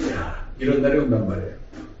 야, 이런 날이 온단 말이에요.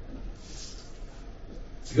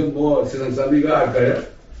 지금 뭐 세상 사람이 이거 알까요?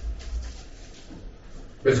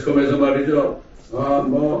 매스컴에서 말이죠.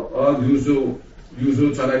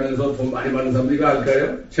 뉴스 전하면서 돈 많이 받는 사람들이 이거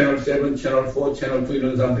알까요? 채널 7, 채널 4, 채널 2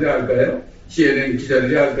 이런 사람들이 알까요? CNN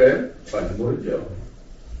기자들이 알까요? 많이 모르죠.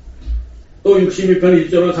 또 62편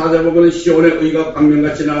 1절로 4절 보면 시온의 의가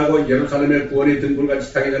광명같이 나가고 예루살렘의 구원이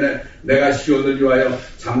등불같이 타기 전에 내가 시온을 위하여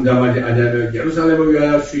잠잠하지 아니하며 예루살렘을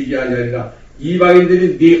위하여 쉬지 아니하리라.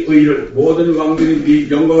 이방인들이 네 의를 모든 왕들이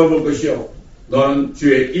네 영광을 볼 것이요 너는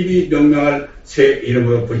주의 입이 명명할 새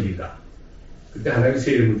이름으로 불리리라. 그때 하나님이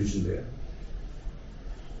새 이름을 주신대요.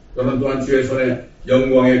 너는 또한 주의 손에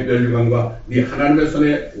영광의 멸류관과 네 하나님의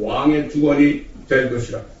손에 왕의 주권이 될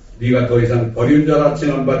것이라. 네가 더 이상 버림자라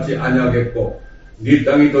칭함받지 아니하겠고 네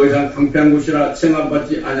땅이 더 이상 황폐한 곳이라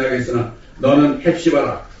칭함받지 아니하겠으나 너는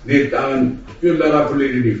heb시바라. 네 땅은 뀨라라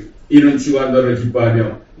불리리니 이는 주가 너를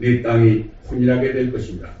기뻐하며 네 땅이 혼인하게 될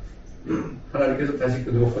것입니다. 하나님께서 다시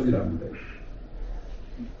그들을 혼인합니다.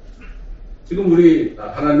 지금 우리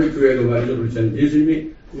하나님의 교회도 말이죠. 그렇잖아요.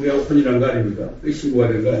 예수님이 우리가 혼인한 거 아닙니까? 그게 신고가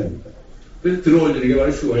된 거 아닙니까? 그래서 들어오는 게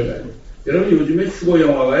바로 휴거가 아니에요. 여러분 요즘에 휴거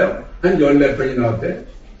영화가요 한 14편이 나왔대.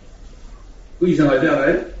 그 이상하지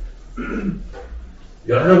않아요?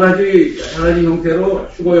 여러 가지 형태로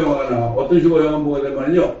휴거 영화가 나와. 어떤 휴거 영화 뭐가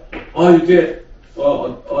되면요, 이렇게,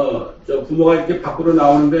 저 부모가 이렇게 밖으로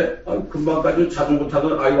나오는데, 금방까지 자전거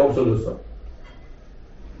타던 아이가 없어졌어.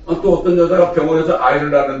 또 어떤 여자가 병원에서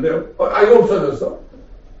아이를 낳는데요, 아이가 없어졌어.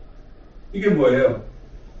 이게 뭐예요?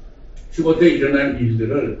 휴거 때 일어난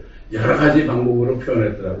일들을 여러 가지 방법으로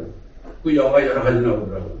표현했더라고. 그 영화 여러 가지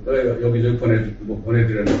나오더라고. 내가 여기저기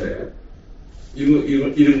보내드렸는데.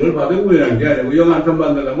 이런 걸 봐도 우연한 게 아니고, 영화 한 편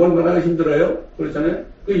만들려면 얼마나 힘들어요? 그렇잖아요?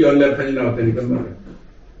 그 14편이 나왔다니까 말이에요.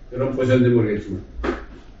 여러분 보셨는지 모르겠지만.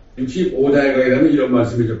 65장에 가게 되면 이런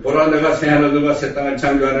말씀이죠. 보라, 내가 새 하늘과 새 땅을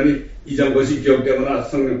창조하느니, 이전 것이 기억되거나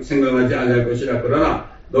생각나지 아니할 것이라. 그러나,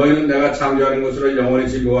 너희는 내가 창조하는 것으로 영원히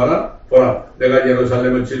즐거워하라. 보라, 내가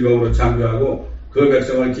예루살렘을 즐거움으로 창조하고, 그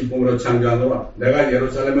백성을 기쁨으로 창조하노라. 내가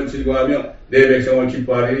예루살렘을 즐거워하며, 내 백성을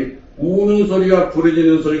기뻐하리니, 우는 소리가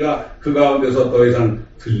부르짖는 소리가 그 가운데서 더 이상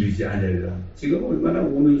들리지 아니하리라. 지금 얼마나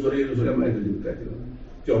우는 소리 이런 소리가 많이 들립니까? 지금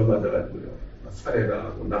쫄 맞아가지고요,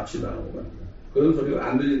 살해당하고 납치당하고 그런 소리가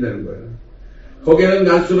안 들린다는 거예요. 거기에는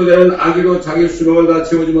날수로 되는 아기로 자기 수명을 다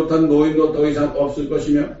채우지 못한 노인도 더 이상 없을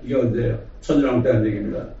것이며, 이게 언제예요? 천주랑 때 한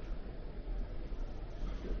얘기입니다.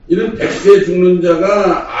 이는 100세 죽는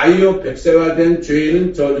자가 아이요 100세가 된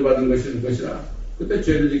죄인은 저주받은 것일 것이라. 그때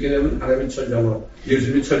죄를 짓게 되면 하나님이 철장으로,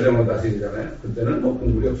 예수님이 철장으로 다스리잖아요. 그때는 뭐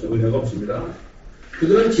공물이 없어, 은혜가 없습니다.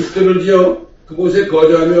 그들은 집들을 지어 그곳에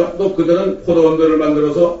거주하며 또 그들은 포도원들을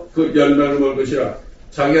만들어서 그 열매를 먹을 것이라.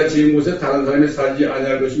 자기가 지은 곳에 다른 사람이 살지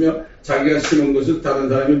아니할 것이며 자기가 심은 것을 다른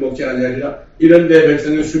사람이 먹지 아니하리라. 이런 내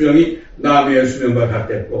백성의 수명이 나무의 수명과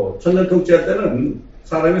같겠고, 천년 통치할 때는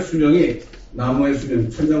사람의 수명이 나무의 수명,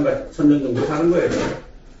 천년 정도 사는 거예요.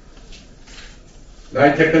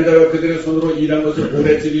 나의 택한 자가 그들의 손으로 일한 것을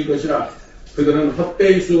오래 즐길 것이라. 그들은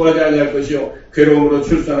헛되이 수고하지 아니할 것이요 괴로움으로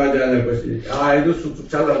출산하지 아니할 것이니. 아이도 쑥쑥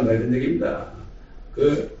자란다 이런 얘기입니다.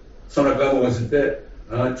 그 선악과 먹었을 때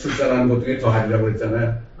출산하는 것 중에 더 하리라고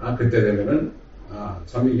그랬잖아요. 그때 되면은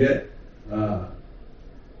참 이게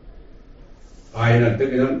아이 날 때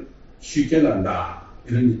그냥 쉽게 난다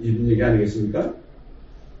이런 얘기 아니겠습니까?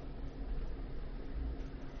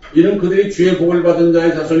 이는 그들이 주의 복을 받은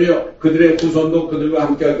자의 자손이요 그들의 후손도 그들과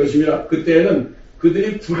함께 할 것임이라. 그때에는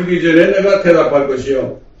그들이 부르기 전에 내가 대답할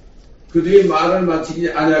것이요 그들이 말을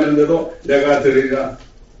마치지 아니하는데도 내가 들으리라.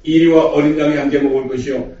 이리와 어린 양이 함께 먹을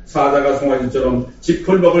것이요 사자가 송아지처럼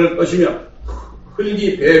짚을 먹을 것이며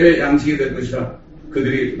흙이 뱀의 양식이 될 것이라.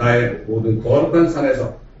 그들이 나의 모든 거룩한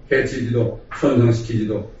산에서 해치지도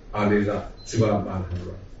손상시키지도 아니리라. 주가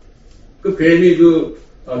말하노라. 그 뱀이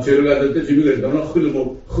죄를 가질 때 주님이 그랬다면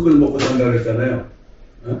흙을 먹고 산다고 그랬잖아요.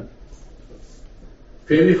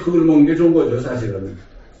 뱀이 흙을 먹는 게 좋은 거죠, 사실은.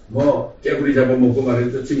 깨구리 잡아먹고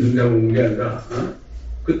말이죠. 짐승 잡아먹는 게 아니라,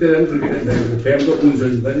 그때는 그렇게 된다는 거예요. 뱀도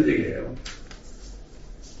운서준다는 얘기예요.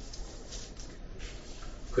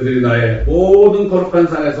 그들이 나의 모든 거룩한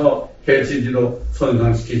산에서 해치지도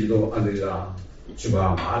손상시키지도 않으리라.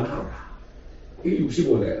 주가 말하노라. 이게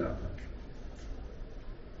 65장에 나와요.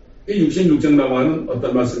 이 66장 나와는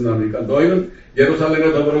어떤 말씀이 나옵니까? 너희는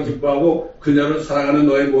예루살렘에 더불어 기뻐하고 그녀를 사랑하는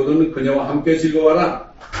너희 모두는 그녀와 함께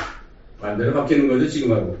즐거워하라. 반대로 바뀌는 거죠,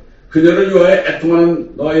 지금하고. 그녀를 위하여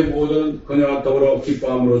애통하는 너희 모두는 그녀와 더불어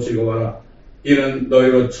기뻐함으로 즐거워하라. 이는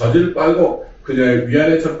너희로 젖을 빨고 그녀의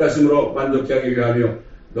위안의 젖가심으로 만족케 하기 위하며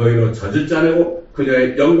너희로 젖을 짜내고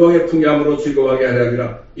그녀의 영광의 풍요함으로 즐거워하게 하려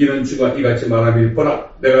함이라. 이는 주가 이같이 말하니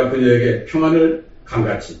보라, 내가 그녀에게 평안을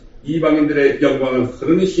강같이 이방인들의 영광을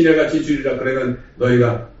흐르는 시내같이 주리라. 그러면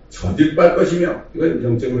너희가 젖을 빨 것이며, 이건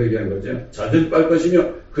영적으로 얘기한 거죠. 젖을 빨 것이며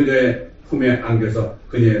그녀의 품에 안겨서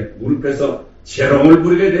그녀의 무릎에서 재롱을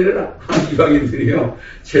부리게 되리라. 이방인들이요,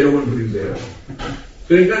 재롱을 부린대요.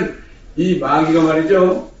 그러니까 이 마귀가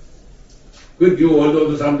말이죠, 그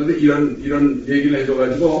뉴월드 사람들이 이런 얘기를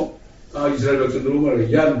해줘가지고, 이스라엘 백성들은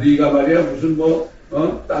말이야, 야, 네가 말이야 무슨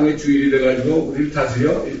땅의 주인이 돼가지고 우리를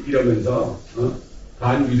다스려 이러면서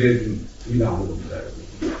반유대주의 나온 겁니다.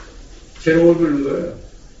 재롱을 부르는 거예요.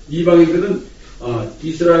 이방인들은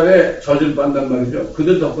이스라엘에 젖을 빤단 말이죠.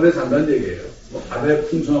 그들 덕분에 산다는 얘기예요. 바다에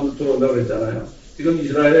풍성함도 들어온다고 그랬잖아요. 지금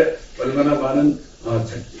이스라엘에 얼마나 많은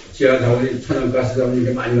지하 자원이, 천연가스 자원이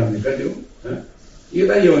이게 많이 납니까 지금? 이게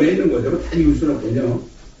다 예언에 있는 거죠. 다 이룰 수는 없군요.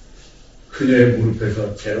 그녀의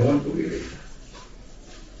무릎에서 재롱을 뿌리게 됩니다.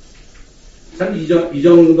 참 이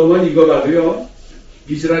정도만 읽어봐도요,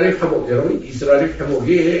 이스라엘의 회복, 여러분, 이스라엘의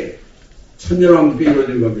회복이 천년왕국에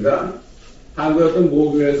이루어진 겁니다. 한국 어떤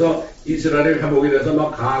모교에서 이스라엘의 회복에 대해서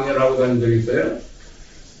막 강연을 하고 다닌 적이 있어요.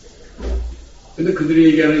 근데 그들이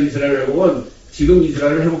얘기하는 이스라엘 회복은 지금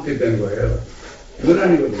이스라엘을 회복했다는 거예요. 그건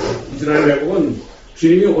아니거든요. 이스라엘 회복은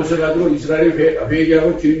주님이 오셔가지고 이스라엘이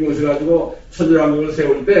회개하고 주님이 오셔가지고 천년왕국을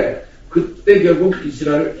세울 때 그때 결국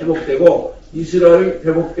이스라엘이 회복되고 이스라엘이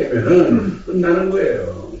회복되면은 끝나는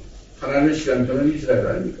거예요. 하나님의 시간표는 이스라엘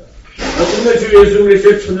아닙니까? 근데 주 예수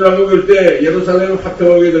그리스도의 천년왕국 올 때 예루살렘을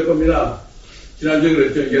화평하게 될 겁니다. 지난주에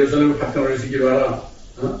그랬죠. 예루살렘을 화평을 시키기로 하라.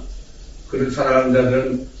 그를 사랑하는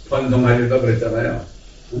자들은 번성하리로다 그랬잖아요.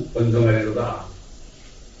 번성하리로다.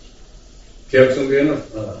 개혁성경에는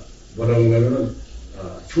뭐라고 하면은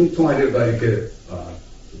형통하리로다 이렇게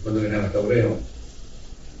번성을 해놨다고 그래요.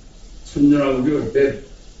 천년왕국이 올 때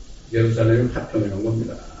예루살렘이 화평해 놓은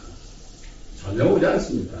겁니다. 전혀 오지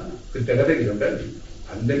않습니다. 그때가 되기 전까지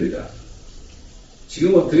안 됩니다.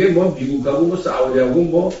 지금 어떻게 미국하고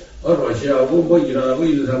사우디하고 러시아하고 이란하고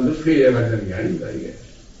있는 사람들 회의해 가자는 게 아닙니다. 이게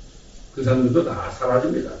그 사람들도 다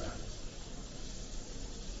사라집니다.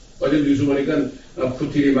 어제 뉴스 보니까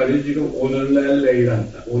푸틴이 말이지 지금 오늘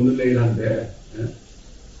내일 한데,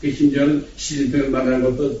 그 심지어는 시진핑을 만나는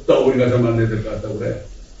것도 떠올리 가서 만나야 될 것 같다고 그래.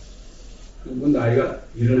 그분 나이가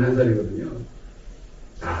 71살이거든요.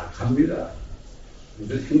 다 갑니다.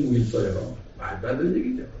 무슨 행복이 있어요. 말도 안 되는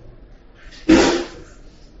얘기죠.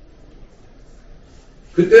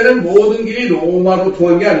 그때는 모든 길이 로마로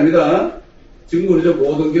통한 게 아닙니다. 지금 그러죠.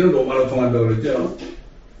 모든 길은 로마로 통한다고 그러죠.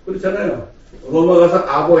 그렇잖아요. 로마 가서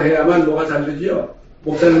아보해야만 뭐가 잘 되지요.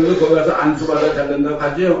 목사님도 거기 가서 안수받아 잘 된다고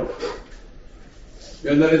하지요.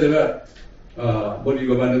 옛날에 제가 뭘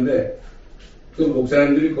읽어봤는데 그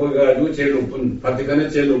목사님들이 거기 가가지고 제일 높은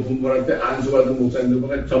바티칸의 제일 높은 분한테 안수받은 목사님들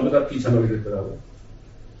보면 전부 다 비참하게 됐더라고.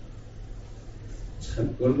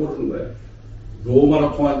 참 그걸 모르는 거예요.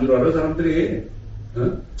 로마로 통한 줄 알아 사람들이.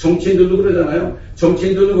 정치인들도 그러잖아요.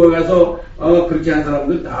 정치인들도 거기 가서 그렇게 한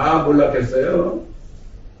사람들 다 몰락했어요.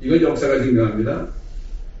 이건 역사가 증명합니다.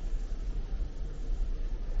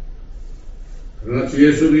 그러나 주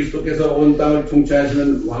예수 그리스도께서 온 땅을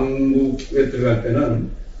통치하시는 왕국에 들어갈 때는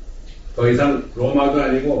더 이상 로마도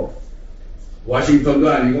아니고 워싱턴도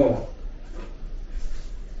아니고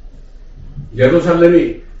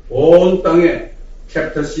예루살렘이 온 땅의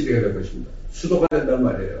캐피털 시티가 될 것입니다. 수도가 된단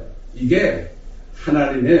말이에요. 이게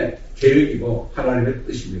하나님의 계획이고 하나님의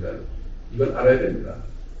뜻입니다. 이걸 알아야 됩니다.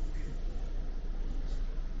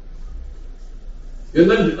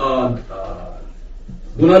 옛날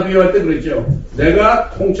문화 비유할 때 그랬죠.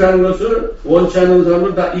 내가 통치하는 것을 원치 않는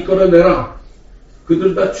사람을 다 이끌어내라.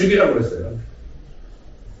 그들 다 죽이라고 그랬어요.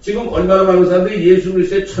 지금 얼마나 많은 사람들이 예수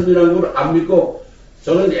그리스도의 천이라는 걸 안 믿고,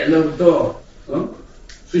 저는 옛날부터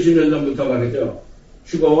수십 년 전부터 말이죠.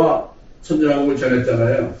 휴거와 천이라는 걸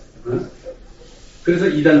전했잖아요. 그래서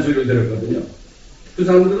이단 소리를 들었거든요. 그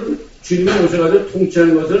사람들은 주님이 오셔가지고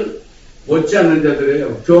통치하는 것을 원치 않는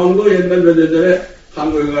자들이에요. 교황도 옛날 몇 년 전에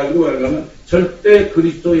한국에 가지고 말하면 절대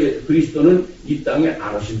그리스도는 이 땅에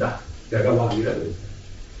안 오신다. 내가 왕이라고 했어요.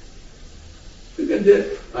 그러니까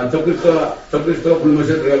이제 적그리스도가 불못에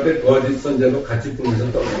들어갈 때 거짓 선자도 같이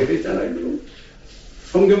불못에 떠나게 되잖아요. 지금.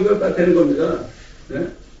 성경대로 다 되는 겁니다. 네?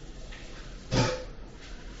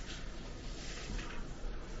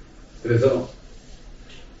 그래서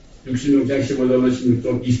 66장 15절로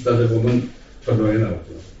 16절 24절 보면 저도에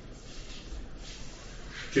나오죠.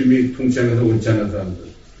 주님이 통치하면서 옳지 않은 사람들.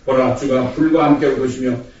 보라, 주가 불과 함께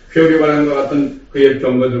오시며 회오리 바람과 같은 그의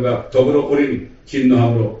병거들과 더불어 오리니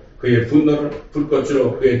진노함으로 그의 분노를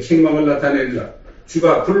불꽃으로 그의 책망을 나타내리라.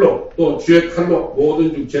 주가 불로 또 주의 칼로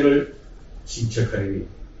모든 육체를 진척하리니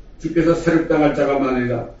주께서 세력당할 자가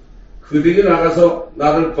많으리라. 그들이 나가서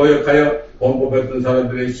나를 거역하여 범법했던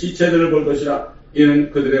사람들의 시체들을 볼 것이라.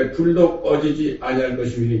 이는 그들의 불도 꺼지지 아니할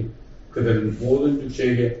것이니 그들은 모든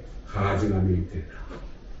육체에게 가증함이 되리라.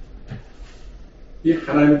 이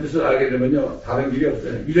하나님의 뜻을 알게 되면요, 다른 길이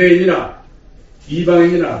없어요. 유대인이나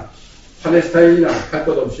이방인이나 팔레스타인이나 할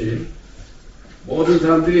것 없이 모든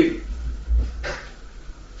사람들이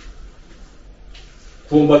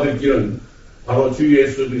구원받을 길은 바로 주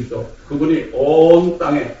예수 그리스도, 그분이 온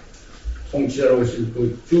땅에 통치자로 오신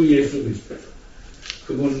그 주 예수 그리스도,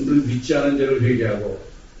 그분을 믿지 않은 자를 회개하고,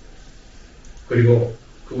 그리고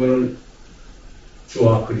그분을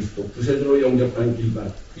주와 그리스도 구세주로 영접하는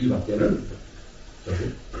길밖에는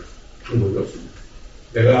방법이 없습니다.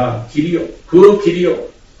 내가 길이요, 그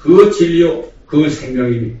진리요, 그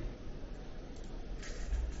생명이니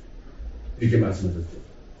이렇게 말씀하셨죠.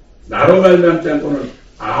 나로 말미암지 않고는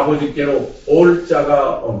아버지께로 올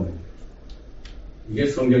자가 없는, 이게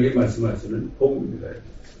성경이 말씀하시는 복음입니다.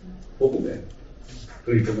 복음이에요.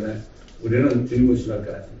 그렇기 때문에 우리는 주님 오시날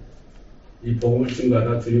까지 이 복음을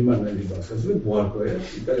증거하다 주님 만날 일이 없어서 뭐 할 거예요?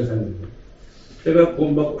 이까지 사는 거예요. 제가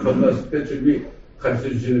구원받고 건너왔을 때 주님이 가르쳐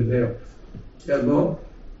주시는데요. 야, 너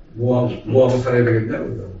뭐 하고 살아야 되겠냐?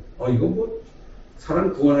 그러더라고. 이거 뭐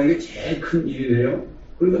사람 구원하는 게 제일 큰 일이래요.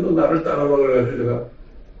 그러니까 너 나를 따라와 그래가지고 제가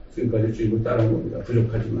지금까지 주님을 따라온 겁니다.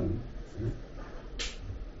 부족하지만.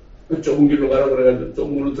 좁은 길로 가라 그래가지고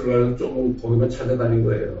좁은 문으로 들어가서 좁은 거기만 찾아다닌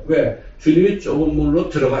거예요. 왜? 주님이 좁은 문으로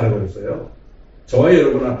들어가라고 그랬어요. 저와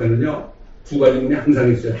여러분 앞에는요, 두 가지 문이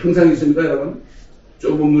항상 있어요. 항상 있습니다, 여러분.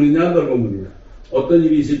 좁은 문이냐, 넓은 문이냐. 어떤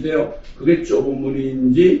일이 있을 때요, 그게 좁은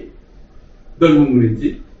문인지, 넓은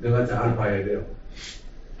문인지 내가 잘 봐야 돼요.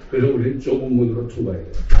 그래서 우리는 좁은 문으로 통과해야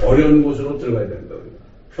돼요. 어려운 곳으로 들어가야 된다.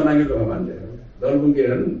 편하게 들어가면 안 돼요. 넓은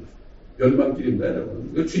길은 연방길입니다, 여러분.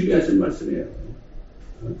 이거 주님이 하신 말씀이에요.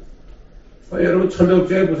 여러분,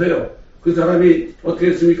 천정주에 보세요. 그 사람이 어떻게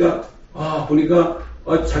했습니까? 보니까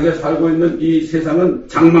자기가 살고 있는 이 세상은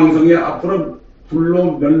장망성에 앞으로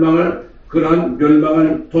불로 멸망할 그러한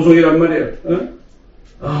멸망할 도성이란 말이에요.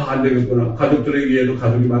 안 되겠구나. 가족들에 의해도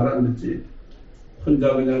가족이 말 안 듣지.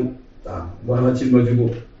 혼자 그냥 딱 뭐 하나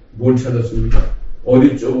짊어지고 뭘 찾았습니까?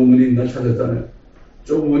 어디 좁은 문이 있나 찾았잖아요.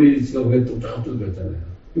 좁은 문이 있으니까 거기에 뚝뚝 뚫렸잖아요.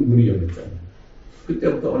 문이 열렸잖아요.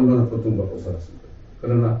 그때부터 얼마나 고통받고 살았습니까?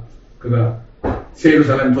 그러나 그가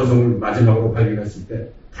예루살렘 도성을 마지막으로 발견했을 때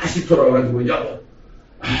다시 돌아와가지고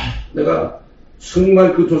내가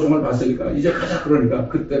정말 그 도성을 봤으니까 이제 가자. 그러니까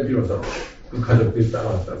그때 비로소 그 가족들이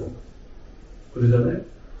따라왔다고 그러잖아요.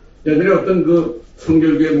 옛날에 어떤 그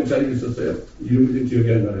성결교회 목사님이 있었어요. 이름이 좀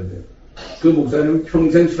기억이 안 나는데 그 목사님은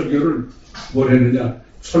평생 설교를 뭘 했느냐,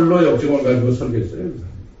 철로 역정을 가지고 설교했어요.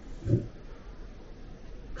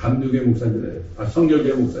 감독의 목사님이래요.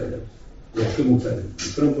 성결교회 목사예요. 그 목사님.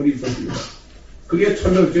 그런 분이 있었습니다. 그게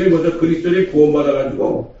천명증이 먼저 그리스도를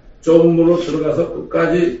구원받아가지고 좁은 문으로 들어가서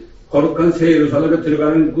끝까지 거룩한 새 예루살렘에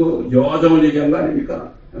들어가는 그 여정을 얘기한 거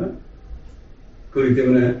아닙니까? 그렇기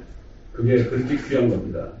때문에 그게 그렇게 귀한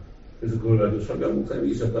겁니다. 그래서 그걸 가지고 설교한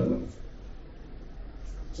목사님이 있었다는 겁니다.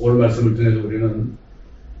 오늘 말씀을 통해서 우리는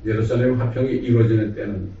예루살렘 화평이 이루어지는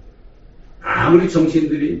때는 아무리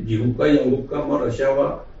정치인들이 미국과 영국과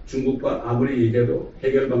러시아와 중국과 아무리 얘기해도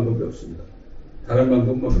해결 방법이 없습니다. 다른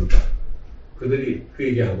방법은 뭡니까? 그들이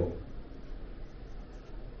회개하고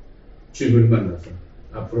주님을 만나서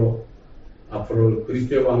앞으로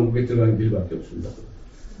그리스도의 왕국에 들어가는 길밖에 없습니다.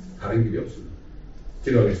 다른 길이 없습니다.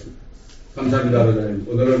 기도하겠습니다. 감사합니다, 아버지님.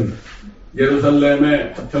 오늘은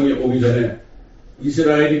예루살렘의 화평이 오기 전에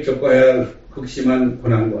이스라엘이 겪어야 할 극심한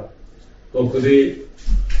고난과 또 그들이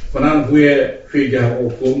고난 후에 회개하고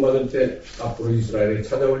구원받을 때 앞으로 이스라엘에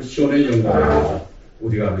찾아올 시온의 영광에 대해서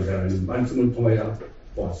우리가 아버지 하나님 말씀을 통하여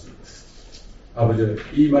보았습니다. 아버지,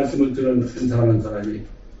 이 말씀을 들은 한 사람 한 사람이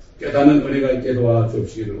깨닫는 은혜가 있게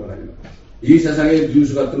도와주시기를 원합니다. 이 세상에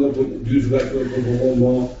뉴스 같은 거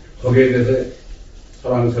보고 거기에 대해서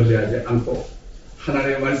설왕설래하지 않고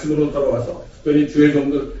하나님의 말씀으로 돌아와서, 특별히 주의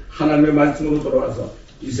종들 하나님의 말씀으로 돌아와서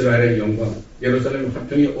이스라엘의 영광, 예루살렘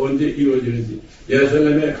화평이 언제 이루어지는지,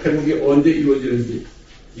 예루살렘의 회복이 언제 이루어지는지,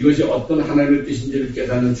 이것이 어떤 하나님의 뜻인지를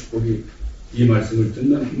깨닫는 축복이 이 말씀을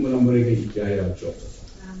듣는 한 분 한 분에게 있게 하여 주옵소서.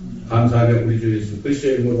 감사하며 우리 주 예수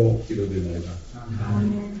그리스도의 이름으로 기도드립니다.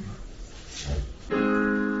 아멘.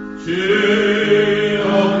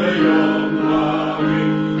 시온의 영광이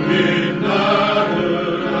빛나는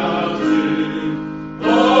아침,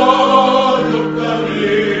 어둡던 이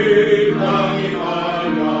땅이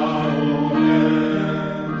밝아오네.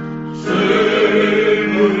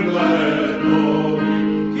 슬픔과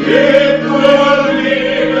애통이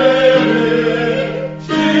기쁨이네.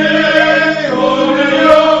 시온의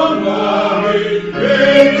영광이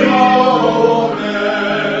빛나오네.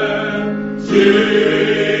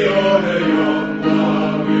 시온의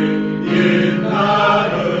영광이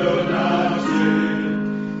빛나는 아침,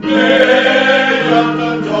 내 잡는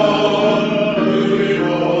전의로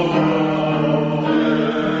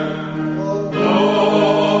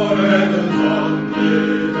오래된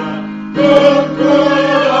선지자 끝끝한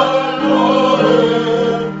노래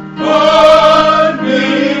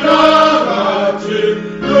말씀이라 같이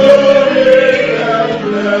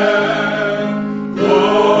그리하면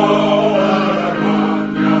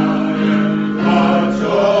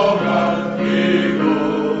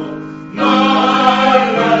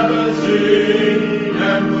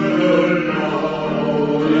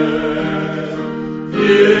이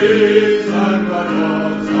산과 저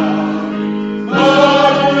산이